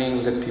have the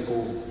dream that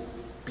people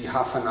be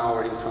half an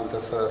hour in front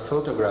of a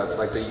photograph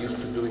like they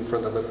used to do in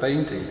front of a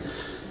painting.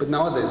 But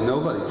nowadays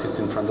nobody sits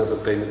in front of a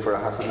painting for a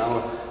half an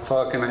hour, so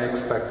how can I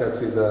expect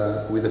that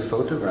with a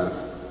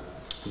photograph?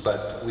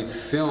 But with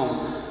film,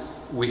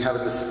 we have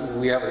a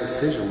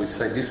decision. We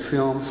say this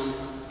film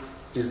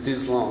is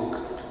this long,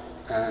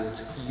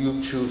 and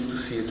you choose to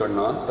see it or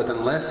not. But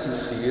unless you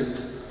see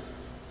it,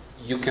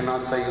 you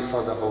cannot say you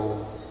saw the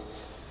whole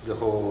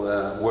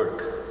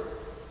work.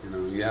 You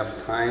know, you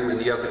have time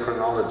and you have the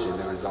chronology.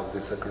 There is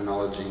obviously a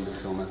chronology in the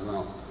film as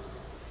well.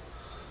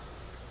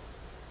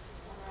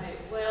 All right.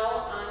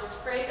 Well, I'm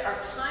afraid our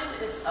time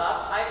is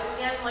up. I'd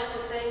again like to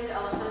thank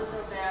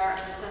Alejandro Baer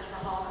and the Center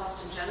for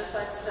Holocaust and Genocide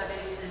Genocide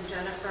Studies, and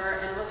Jennifer,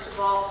 and most of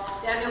all,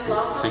 Daniel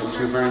Blaufuks. Thank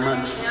you very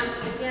much.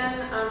 And again,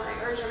 I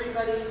urge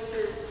everybody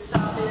to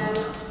stop in,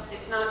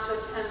 if not to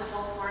attend the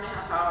whole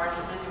 4.5 hours,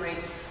 at any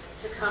rate,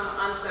 to come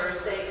on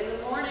Thursday. In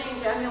the morning,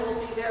 Daniel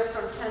will be there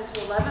from 10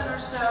 to 11 or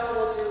so.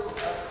 We'll do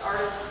an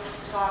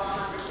artist's talk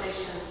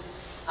conversation.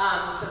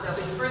 So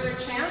there'll be further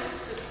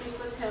chance to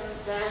speak with him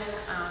then,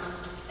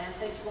 and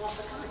thank you all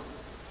for coming.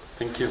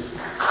 Thank you.